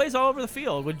kind of plays all over the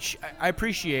field, which I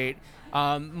appreciate.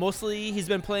 Mostly he's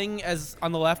been playing as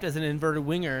on the left as an inverted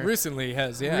winger. Recently he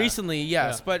has, yeah. Recently,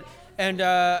 yes. Yeah. But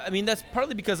I mean, that's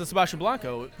partly because of Sebastian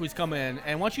Blanco, who's come in.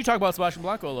 And why don't you talk about Sebastian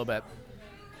Blanco a little bit?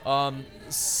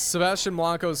 Sebastian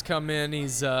Blanco's come in.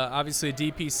 He's obviously a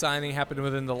DP signing, happened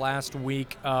within the last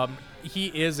week. He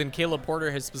is, and Caleb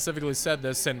Porter has specifically said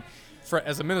this, and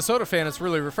as a Minnesota fan, it's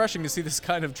really refreshing to see this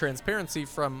kind of transparency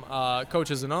from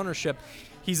coaches and ownership.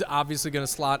 He's obviously going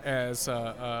to slot as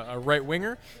a right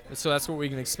winger, so that's what we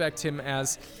can expect him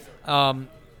as.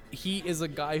 He is a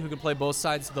guy who can play both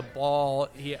sides of the ball.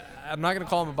 I'm not going to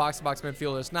call him a box-to-box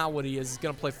midfielder. That's not what he is. He's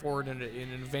going to play forward in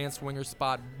an advanced winger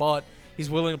spot, but he's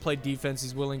willing to play defense.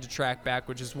 He's willing to track back,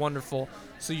 which is wonderful.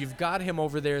 So you've got him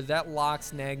over there. That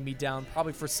locks Nagbe down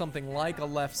probably for something like a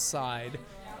left side.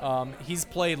 He's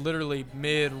played literally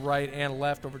mid, right, and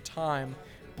left over time.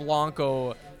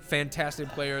 Blanco, fantastic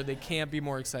player. They can't be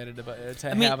more excited about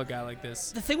have a guy like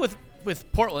this. The thing with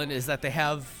Portland is that they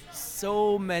have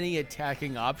so many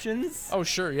attacking options. Oh,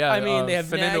 sure, yeah. I mean, they have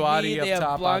Nagbe, they have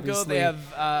top, Blanco, obviously. they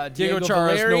have Diego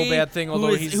Chara is no bad thing,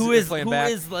 although he's playing back.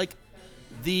 Who is like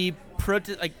the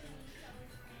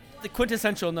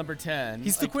quintessential number 10.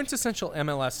 He's the quintessential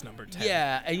MLS number 10.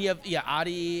 Yeah, and you have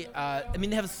Adi.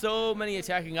 They have so many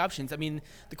attacking options. I mean,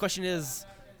 the question is,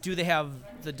 do they have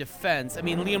the defense? I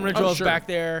mean, Liam Ridgewell's back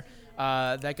there.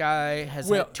 That guy has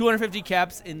 250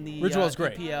 caps in the Ridgewell's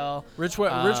great. EPL.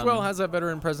 Ridgewell has that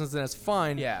veteran presence, and that's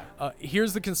fine. Yeah.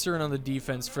 Here's the concern on the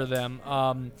defense for them.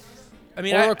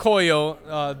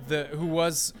 Oracoyo, who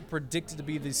was predicted to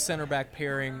be the center back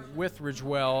pairing with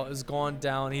Ridgewell, has gone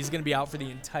down. He's going to be out for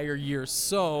the entire year,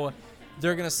 so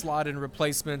they're going to slot in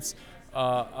replacements.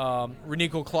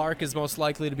 Renico Clark is most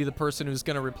likely to be the person who's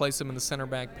going to replace him in the center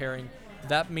back pairing.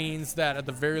 That means that at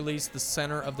the very least, the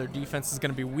center of their defense is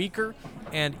going to be weaker,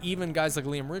 and even guys like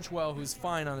Liam Ridgewell, who's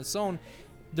fine on his own,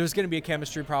 there's going to be a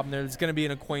chemistry problem there. There's going to be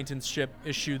an acquaintanceship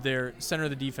issue there. Center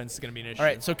of the defense is going to be an issue. All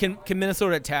right, so can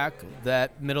Minnesota attack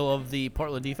that middle of the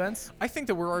Portland defense? I think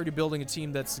that we're already building a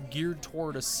team that's geared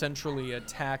toward a centrally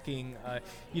attacking. I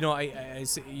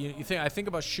think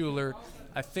about Schuler.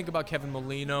 I think about Kevin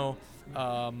Molino.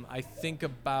 I think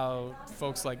about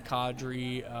folks like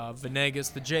Kadri, Venegas,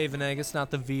 the J Venegas,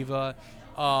 not the Viva.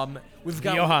 We've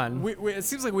got Johan. It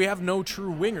seems like we have no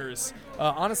true wingers.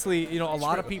 Honestly, a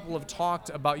lot of people have talked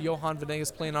about Johan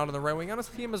Venegas playing out on the right wing. I don't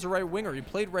see him as a right winger. He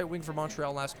played right wing for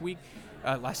Montreal last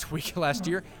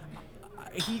year.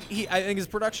 I think his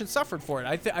production suffered for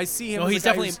it. I see him. No, he's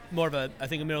definitely more of a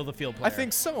middle of the field player. I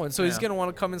think so, and so he's going to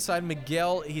want to come inside.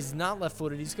 Miguel, he's not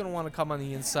left-footed. He's going to want to come on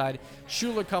the inside.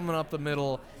 Schuler coming up the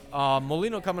middle.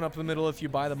 Molino coming up the middle. If you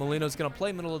buy the Molino's going to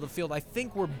play middle of the field. I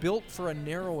think we're built for a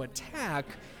narrow attack,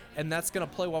 and that's going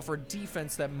to play well for a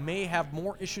defense that may have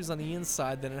more issues on the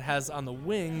inside than it has on the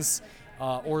wings,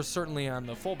 or certainly on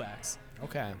the fullbacks.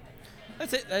 Okay,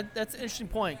 that's it. That's an interesting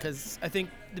point because I think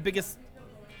the biggest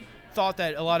thought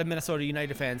that a lot of Minnesota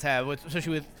United fans have,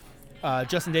 especially with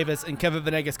Justin Davis and Kevin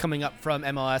Venegas coming up from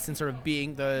MLS and sort of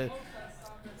being for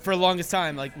the longest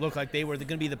time, look like they were going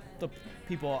to be the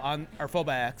people on our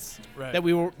fullbacks, right, that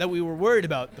we were worried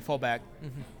about the fullback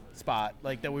spot,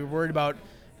 that we were worried about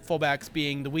fullbacks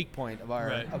being the weak point of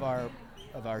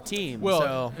our team.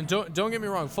 Well, and don't get me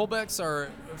wrong, fullbacks are,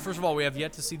 first of all, we have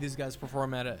yet to see these guys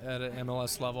perform at an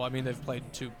MLS level. I mean, they've played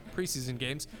 2 preseason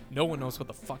games. No one knows what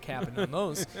the fuck happened in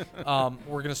those. We're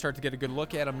going to start to get a good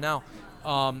look at them now.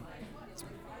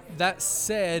 That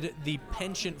said, the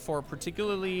penchant for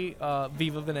particularly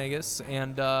Viva Venegas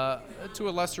and to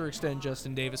a lesser extent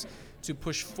Justin Davis to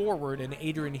push forward, and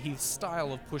Adrian Heath's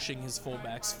style of pushing his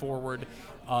fullbacks forward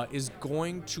is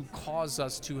going to cause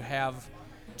us to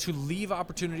leave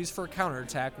opportunities for a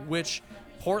counterattack, which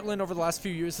Portland over the last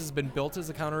few years has been built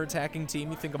as a counterattacking team.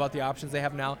 You think about the options they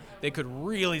have now, they could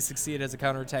really succeed as a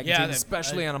counterattacking team,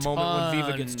 especially on a moment when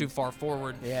Viva gets too far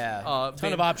forward. Yeah,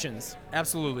 ton of options.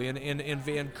 Absolutely. And in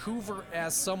Vancouver,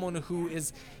 as someone who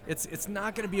is, it's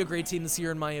not going to be a great team this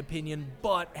year in my opinion,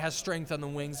 but has strength on the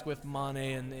wings with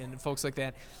Mane and folks like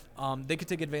that. They could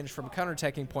take advantage from a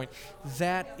counterattacking point.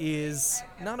 That is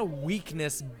not a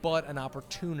weakness, but an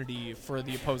opportunity for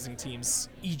the opposing teams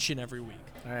each and every week.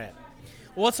 All right.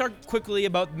 Well, let's talk quickly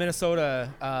about Minnesota.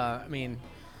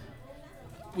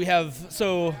 We have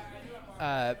the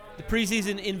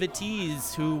preseason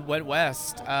invitees who went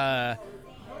west.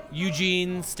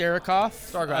 Eugene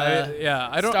Starikov.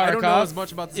 I don't know as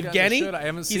much about this guy as I should. I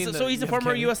haven't seen he's a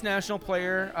former U.S. national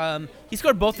player. He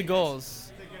scored both the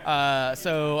goals.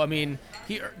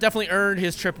 He definitely earned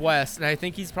his trip west, and I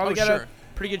think he's probably got a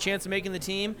pretty good chance of making the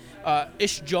team.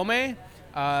 Ish Jome.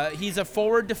 He's a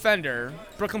forward defender,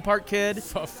 Brooklyn Park kid.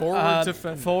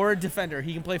 Forward defender.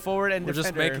 He can play forward and defender. We're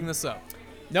just making this up.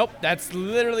 Nope, that's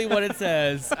literally what it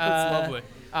says. That's lovely.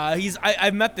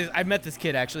 I met this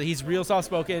kid actually. He's real soft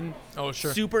spoken. Oh,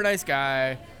 sure. Super nice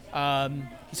guy.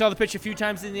 He saw the pitch a few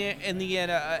times in the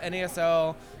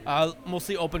NASL,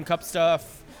 mostly Open Cup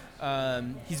stuff.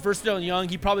 He's versatile and young.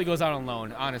 He probably goes out on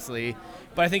loan, honestly.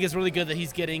 But I think it's really good that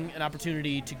he's getting an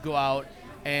opportunity to go out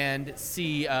and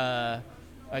see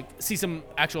some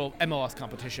actual MLS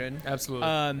competition. Absolutely.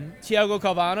 Thiago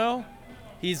Calvano,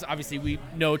 we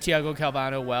know Thiago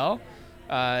Calvano well.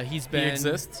 He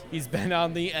exists. He's been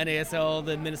on the NASL,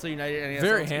 the Minnesota United NASL.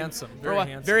 Very team handsome. for a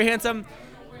while. Very handsome.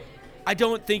 I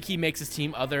don't think he makes his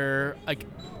team other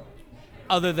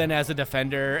than as a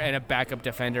defender and a backup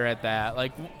defender at that.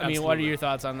 Like, I mean, what are your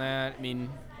thoughts on that? I mean,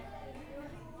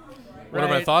 what are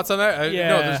my thoughts on that?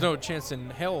 No, there's no chance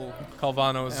in hell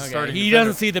Calvano is starting. He defender.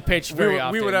 doesn't see the pitch very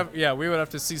often. We would have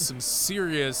to see some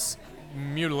serious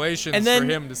mutilations for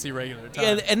him to see regular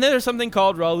time. And then there's something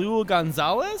called Raul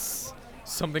Gonzalez.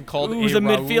 Something called who's a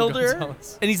midfielder,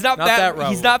 Gonzalez. And he's not that Raul.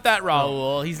 He's not that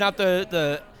Raul. No. He's not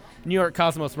the New York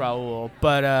Cosmos Raul.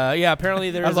 But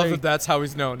apparently there's. I love that that's how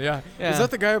he's known. Yeah. Is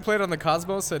that the guy who played on the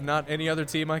Cosmos and not any other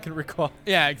team I can recall?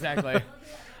 Yeah, exactly.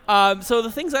 So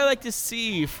the things I like to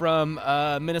see from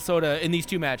Minnesota in these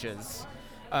two matches,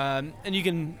 and you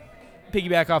can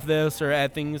piggyback off this or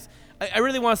add things. I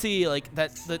really want to see like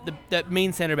that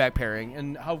main center back pairing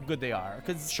and how good they are.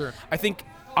 Because I think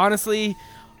honestly,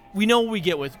 we know what we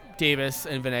get with Davis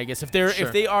and Venegas. If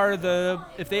they are the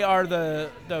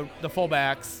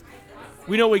fullbacks,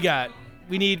 we know what we got.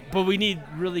 We need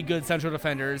really good central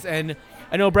defenders. And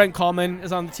I know Brent Kallman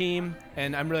is on the team,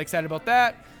 and I'm really excited about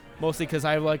that. Mostly because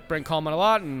I like Brent Kallman a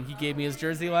lot, and he gave me his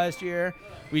jersey last year.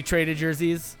 We traded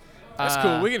jerseys. That's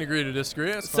cool. We can agree to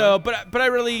disagree. That's so, fine. but I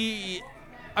really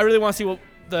want to see what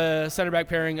the center back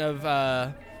pairing of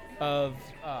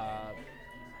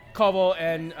Koval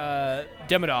and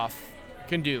Demidov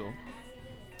can do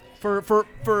for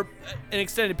an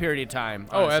extended period of time.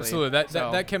 Honestly. Oh, absolutely.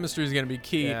 That chemistry is going to be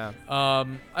key. Yeah.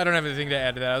 I don't have anything to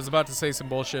add to that. I was about to say some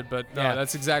bullshit, but no,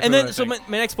 that's exactly. And then, what I so think.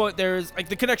 my next point there is like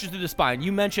the connection to the spine.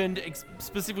 You mentioned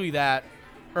specifically that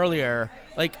earlier.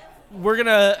 Like we're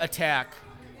gonna attack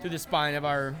through the spine of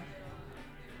our.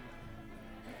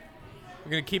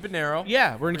 We're gonna keep it narrow.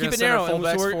 Yeah, we're gonna keep it narrow.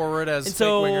 Fullbacks forward as fake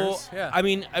wingers. Yeah. I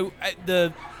mean,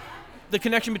 the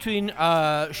connection between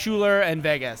Schuler and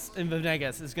Venegas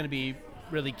is going to be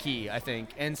really key, I think.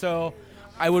 And so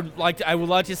I would like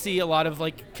to see a lot of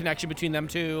like connection between them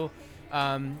two,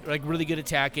 like really good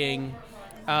attacking.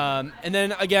 And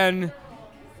then again,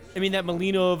 I mean that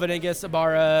Molino, Venegas,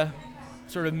 Ibarra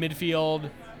sort of midfield,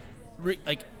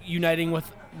 like uniting with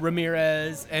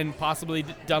Ramirez and possibly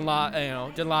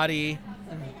Dunladi.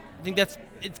 I think it's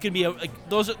gonna be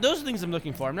those are things I'm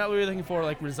looking for. I'm not really looking for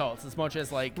like results as much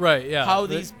as like how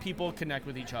these people connect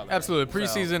with each other. Absolutely,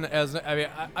 preseason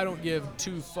I don't give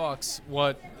two fucks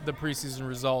what the preseason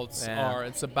results are.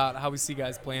 It's about how we see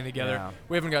guys playing together. Yeah.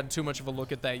 We haven't gotten too much of a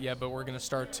look at that yet, but we're gonna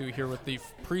start to here with the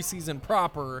preseason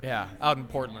proper out in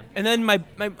Portland. And then my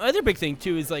other big thing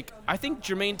too is like I think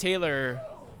Jermaine Taylor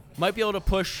might be able to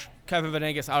push Kevin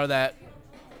Venegas out of that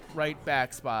right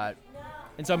back spot.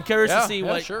 And so I'm curious to see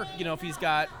if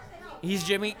he's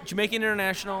Jamaican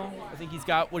international. I think he's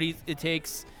got what it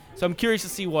takes. So I'm curious to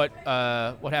see what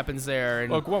happens there.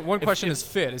 And look, one question is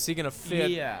fit. Is he going to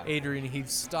fit Adrian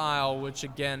Heath's style, which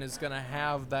again is going to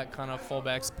have that kind of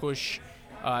fullbacks push?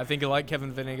 I think I like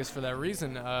Kevin Venegas for that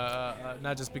reason,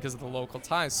 not just because of the local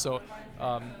ties. So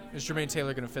is Jermaine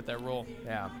Taylor going to fit that role?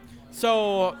 Yeah.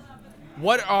 So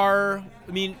we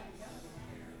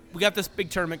got this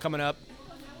big tournament coming up.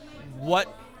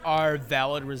 What are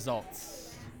valid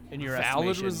results in your estimation?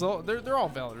 Valid results? They're all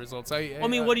valid results. What do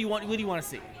you want? What do you want to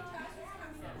see?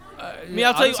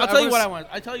 I'll tell you what I want.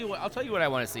 I'll tell you what I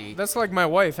want to see. That's like my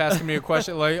wife asking me a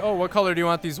question like, "Oh, what color do you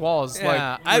want these walls?"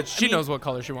 Yeah, she knows what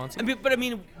color she wants. But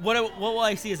what will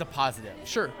I see as a positive?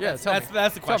 Sure. Yeah.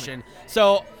 That's the question.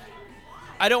 So,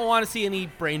 I don't want to see any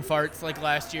brain farts like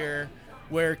last year,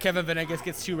 where Kevin Venegas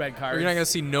gets 2 red cards. You're not going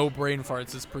to see no brain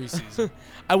farts this preseason.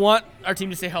 I want our team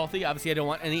to stay healthy. Obviously, I don't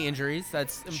want any injuries.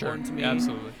 That's important to me.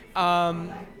 Absolutely.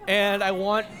 And I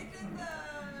want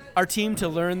our team to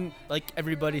learn like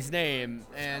everybody's name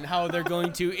and how they're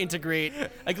going to integrate.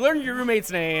 Like, learn your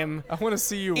roommate's name. I want to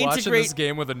see you watching this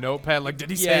game with a notepad. Like, did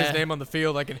he say his name on the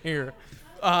field? I can hear.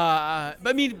 But I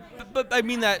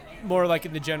mean that more like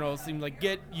in the general scheme. Like,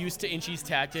 get used to Inchy's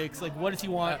tactics. Like, what does he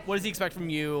want? What does he expect from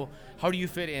you? How do you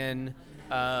fit in?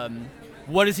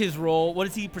 What is his role? What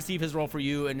does he perceive his role for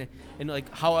you? And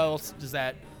like, how else does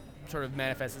that sort of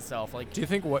manifest itself? Like, do you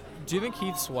think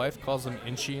Heath's wife calls him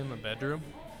Inchy in the bedroom?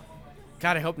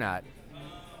 God, I hope not.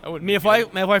 If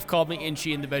my wife called me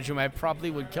Inchy in the bedroom, I probably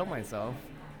would kill myself.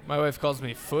 My wife calls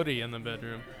me Footy in the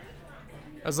bedroom.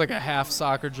 That's like a half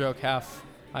soccer joke, half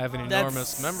I have an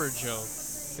enormous member joke.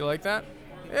 You like that?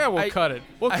 Yeah, we'll cut it.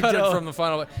 We'll cut it from the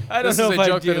final. I don't this know is if a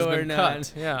joke I do that has or been not.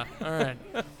 cut. Yeah. All right.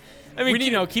 I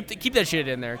mean, keep that shit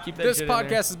in there. This podcast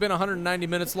has been 190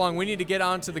 minutes long. We need to get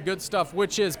on to the good stuff,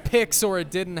 which is picks or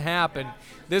it didn't happen.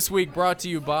 This week brought to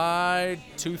you by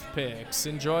Toothpicks.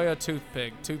 Enjoy a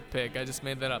toothpick. I just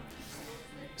made that up.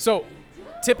 So,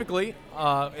 typically,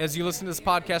 as you listen to this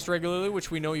podcast regularly, which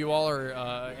we know you all are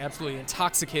absolutely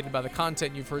intoxicated by the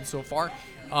content you've heard so far,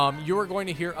 you are going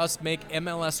to hear us make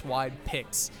MLS-wide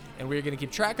picks. And we're going to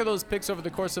keep track of those picks over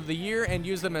the course of the year and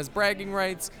use them as bragging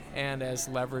rights and as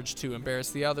leverage to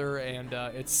embarrass the other and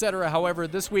etc. However,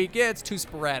 this week, it's too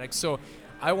sporadic. So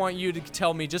I want you to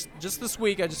tell me, just this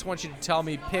week, I just want you to tell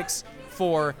me picks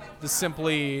for the Simple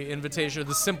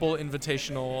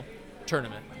Invitational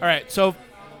tournament. All right, so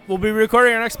we'll be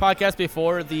recording our next podcast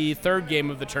before the third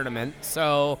game of the tournament.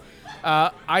 So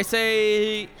I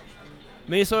say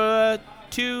Minnesota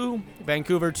 2,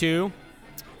 Vancouver 2.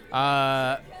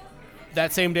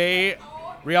 That same day,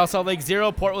 Real Salt Lake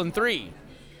 0, Portland 3.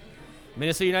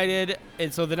 Minnesota United,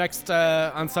 and so the next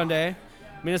on Sunday,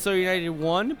 Minnesota United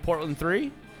 1, Portland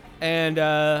 3, and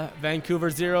Vancouver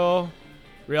 0,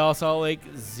 Real Salt Lake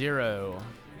 0.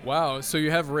 Wow, so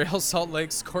you have Real Salt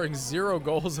Lake scoring 0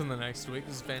 goals in the next week.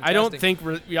 This is fantastic. I don't think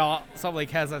Real Salt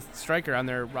Lake has a striker on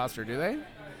their roster, do they?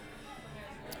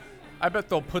 I bet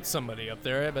they'll put somebody up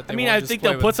there. I think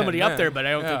they'll put somebody up there, but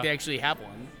I don't think they actually have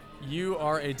one. You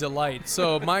are a delight.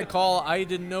 So my call, I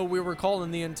didn't know we were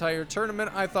calling the entire tournament.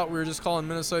 I thought we were just calling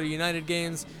Minnesota United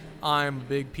games. I'm a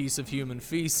big piece of human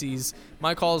feces.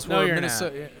 My calls were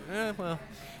Minnesota.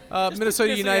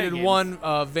 Minnesota United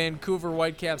 1, Vancouver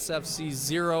Whitecaps FC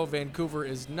 0. Vancouver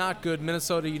is not good.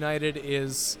 Minnesota United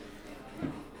is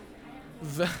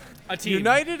a team.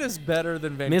 United is better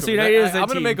than Vancouver. Minnesota United is a I'm going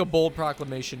to team. make a bold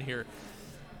proclamation here.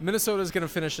 Minnesota is going to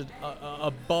finish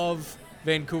above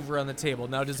Vancouver on the table.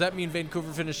 Now, does that mean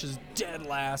Vancouver finishes dead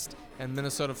last and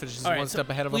Minnesota finishes one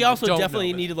step ahead of them? We also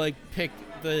definitely need to pick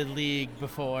the league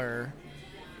before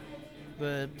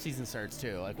the season starts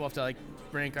too. We'll have to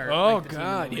rank our. Oh the team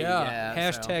God, in the league. yeah.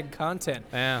 Hashtag content.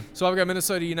 Yeah. So I've got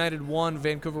Minnesota United 1,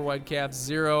 Vancouver Whitecaps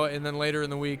 0, and then later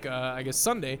in the week, I guess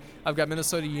Sunday, I've got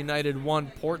Minnesota United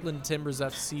 1, Portland Timbers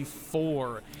FC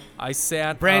 4. I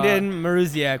sat Brandon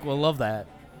Maruziak will love that.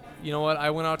 You know what? I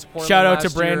went out to Portland. Shout out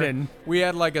last to Brandon. Year. We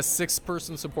had a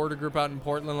 6-person supporter group out in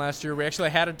Portland last year. We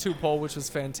actually had a 2-poll, which was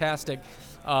fantastic,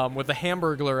 with a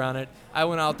Hamburglar on it. I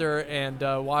went out there and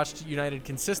watched United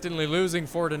consistently losing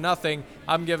 4-0.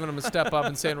 I'm giving them a step up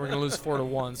and saying we're going to lose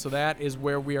 4-1. So that is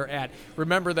where we are at.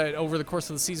 Remember that over the course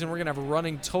of the season, we're going to have a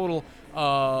running total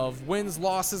of wins,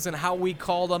 losses, and how we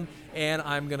call them. And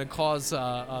I'm going to cause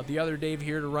the other Dave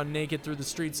here to run naked through the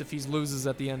streets if he loses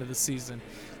at the end of the season.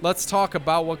 Let's talk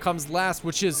about what comes last,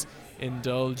 which is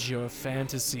Indulge Your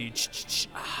Fantasy.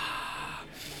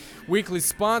 Weekly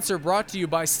sponsor brought to you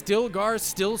by Stilgar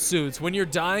Still Suits. When you're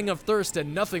dying of thirst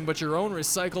and nothing but your own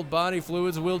recycled body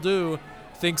fluids will do,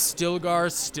 think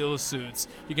Stilgar Still Suits.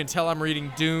 You can tell I'm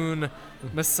reading Dune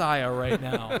Messiah right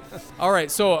now. All right,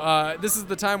 so this is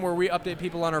the time where we update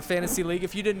people on our fantasy league.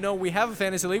 If you didn't know, we have a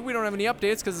fantasy league. We don't have any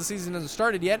updates because the season hasn't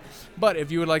started yet. But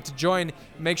if you would like to join,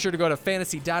 make sure to go to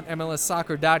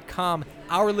fantasy.mlssoccer.com.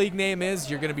 Our league name is,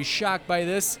 you're going to be shocked by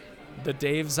this, the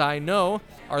Daves I know.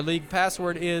 Our league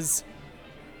password is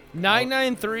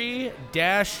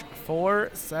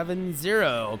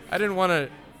 993-470. I didn't want to.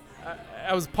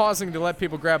 I was pausing to let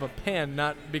people grab a pen,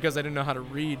 not because I didn't know how to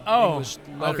read English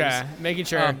letters. Okay, making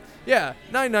sure.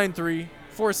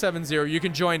 993-470. You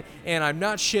can join, and I'm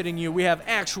not shitting you. We have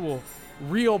actual,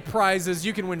 real prizes.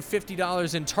 You can win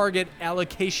 $50 in Target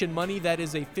allocation money. That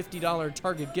is a $50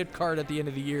 Target gift card at the end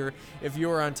of the year. If you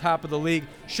are on top of the league,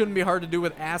 shouldn't be hard to do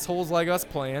with assholes like us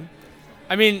playing.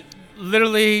 I mean,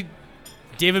 literally,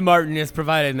 David Martin is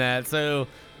providing that, so.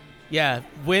 Yeah,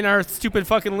 win our stupid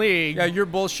fucking league. Yeah, you're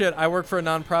bullshit. I work for a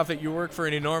nonprofit. You work for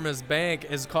an enormous bank.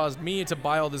 Has caused me to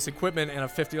buy all this equipment and a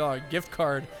 $50 gift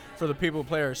card for the people who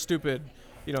play our stupid,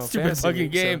 stupid fucking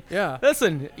league, game. So, yeah.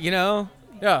 Listen, yeah,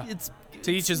 it's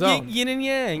to each his own. Yin and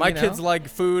yang. My kids like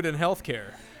food and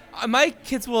healthcare. My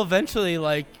kids will eventually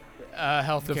like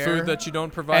healthcare. The food that you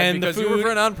don't provide and because you work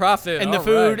for a nonprofit. And the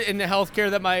food and the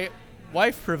healthcare that my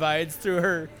wife provides through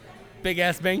her big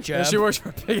ass bank job. And she works for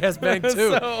a big ass bank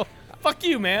too. So, fuck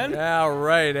you, man. All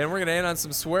right, and we're going to end on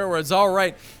some swear words. All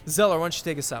right, Zeller, why don't you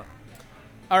take us out?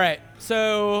 All right,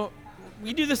 so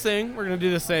we do this thing. We're going to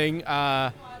do this thing.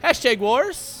 Hashtag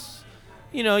wars.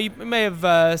 You may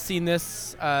have seen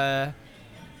this.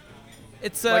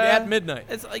 It's at midnight.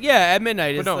 It's at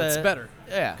midnight. But no, it's better.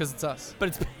 Yeah. Because it's us. But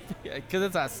it's because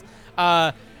it's us.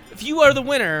 if you are the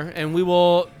winner, and we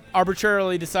will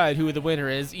arbitrarily decide who the winner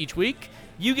is each week,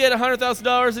 you get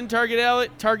 $100,000 in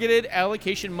targeted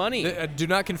allocation money. Do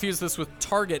not confuse this with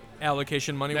target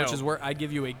allocation money, No. which is where I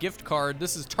give you a gift card.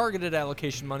 This is targeted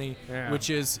allocation money, which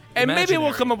is And maybe we'll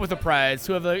imaginary. come up with a prize.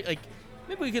 Whoever, like,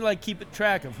 maybe we can keep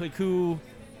track of who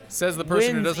Says the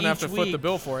person who wins doesn't have to each foot the week.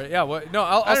 bill for it. Yeah, well, no,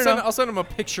 I don't know. I'll send him a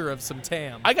picture of some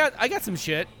TAM. I got some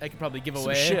shit I could probably give Some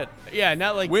away. shit. Yeah,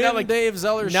 not like Dave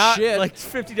Zeller's not shit. like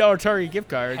 $50 Target gift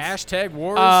cards. Hashtag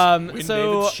wars. Win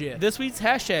So David's shit. this week's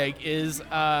hashtag is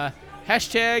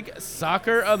hashtag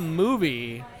soccer a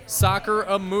movie. Soccer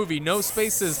a movie. No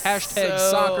spaces. Hashtag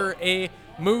So- soccer a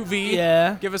movie.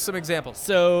 Yeah. Give us some examples.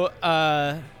 So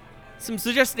some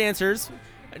suggested answers: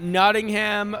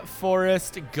 Nottingham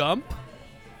Forest Gump,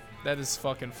 That is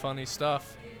fucking funny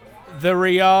stuff. the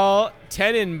Real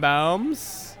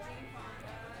Tenenbaums.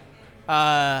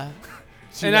 And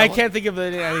I can't think of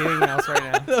anything else right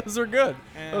now. Those are good.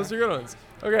 Yeah. Those are good ones.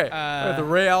 Okay. The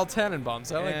Real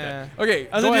Tenenbaums. I like that. Okay.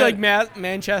 I was go gonna ahead. be like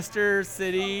Manchester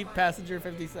City Passenger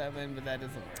 57, but that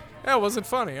doesn't. That wasn't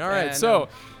funny. All right. Yeah, So no.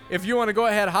 if you want to go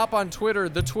ahead, hop on Twitter,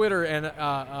 and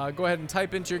go ahead and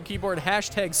type into your keyboard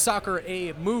hashtag soccer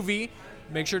a movie.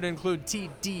 Make sure to include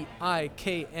TDIKMN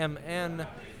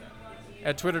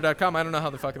at twitter.com. I don't know how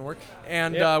they fucking work.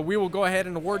 And Yep. we will go ahead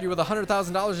and award you with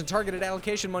 $100,000 in targeted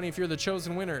allocation money if you're the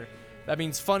chosen winner. That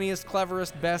means funniest,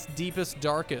 cleverest, best, deepest,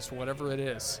 darkest, whatever it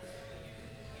is.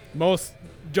 Most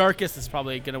darkest is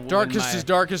probably gonna win.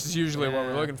 Darkest is usually what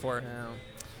we're looking for. Yeah.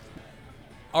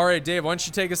 All right, Dave, why don't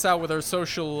you take us out with our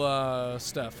social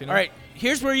stuff? You know? All right,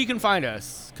 here's where you can find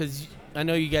us, because I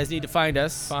know you guys need to find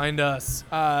us. Find us.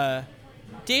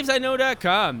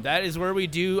 DavesIKnow.com. That is where we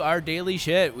do our daily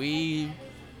shit. We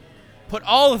put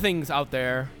all the things out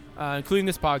there, including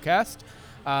this podcast,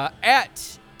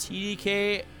 at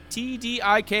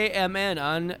TDIKMN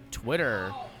on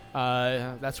Twitter.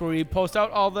 That's where we post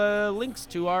out all the links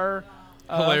to our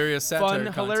Hilarious satire fun,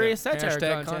 content. hilarious satire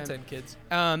Hashtag content. kids.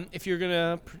 If you're going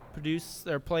to produce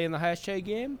or play in the hashtag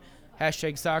game,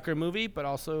 hashtag soccer movie, but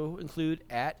also include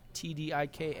at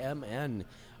TDIKMN.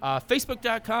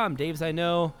 Facebook.com, Dave's I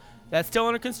Know. That's still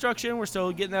under construction. We're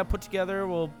still getting that put together.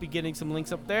 We'll be getting some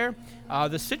links up there.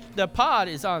 The pod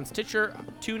is on Stitcher,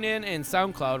 TuneIn, and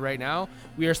SoundCloud right now.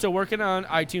 We are still working on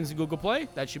iTunes and Google Play.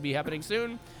 That should be happening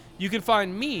soon. You can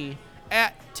find me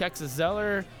at Texas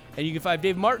Zeller, and you can find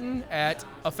Dave Martin at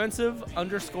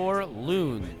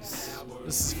offensive_loons.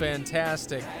 This is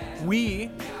fantastic. We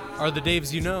are the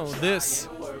Daves you know. This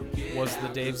was the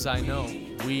Daves I know.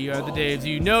 We are the Daves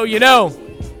you know you know.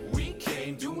 We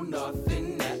can't do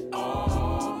nothing at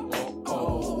all.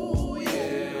 Oh,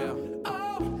 yeah.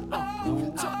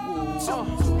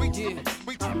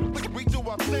 We do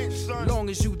our thing, son. Long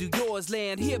as you do yours,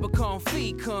 land here become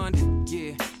fecund.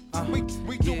 Yeah.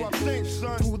 We do our thing,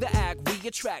 son. Through the act, we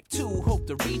attract two, hope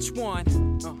to reach one.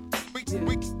 We do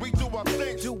our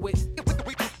thing. Do it.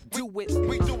 Do it.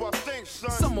 We do our thing,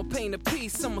 son. Some will paint a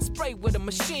piece, some will spray with a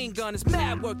machine gun. It's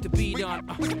mad work to be done.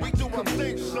 We do our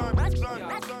thing, son. I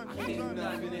can't do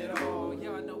nothing at all.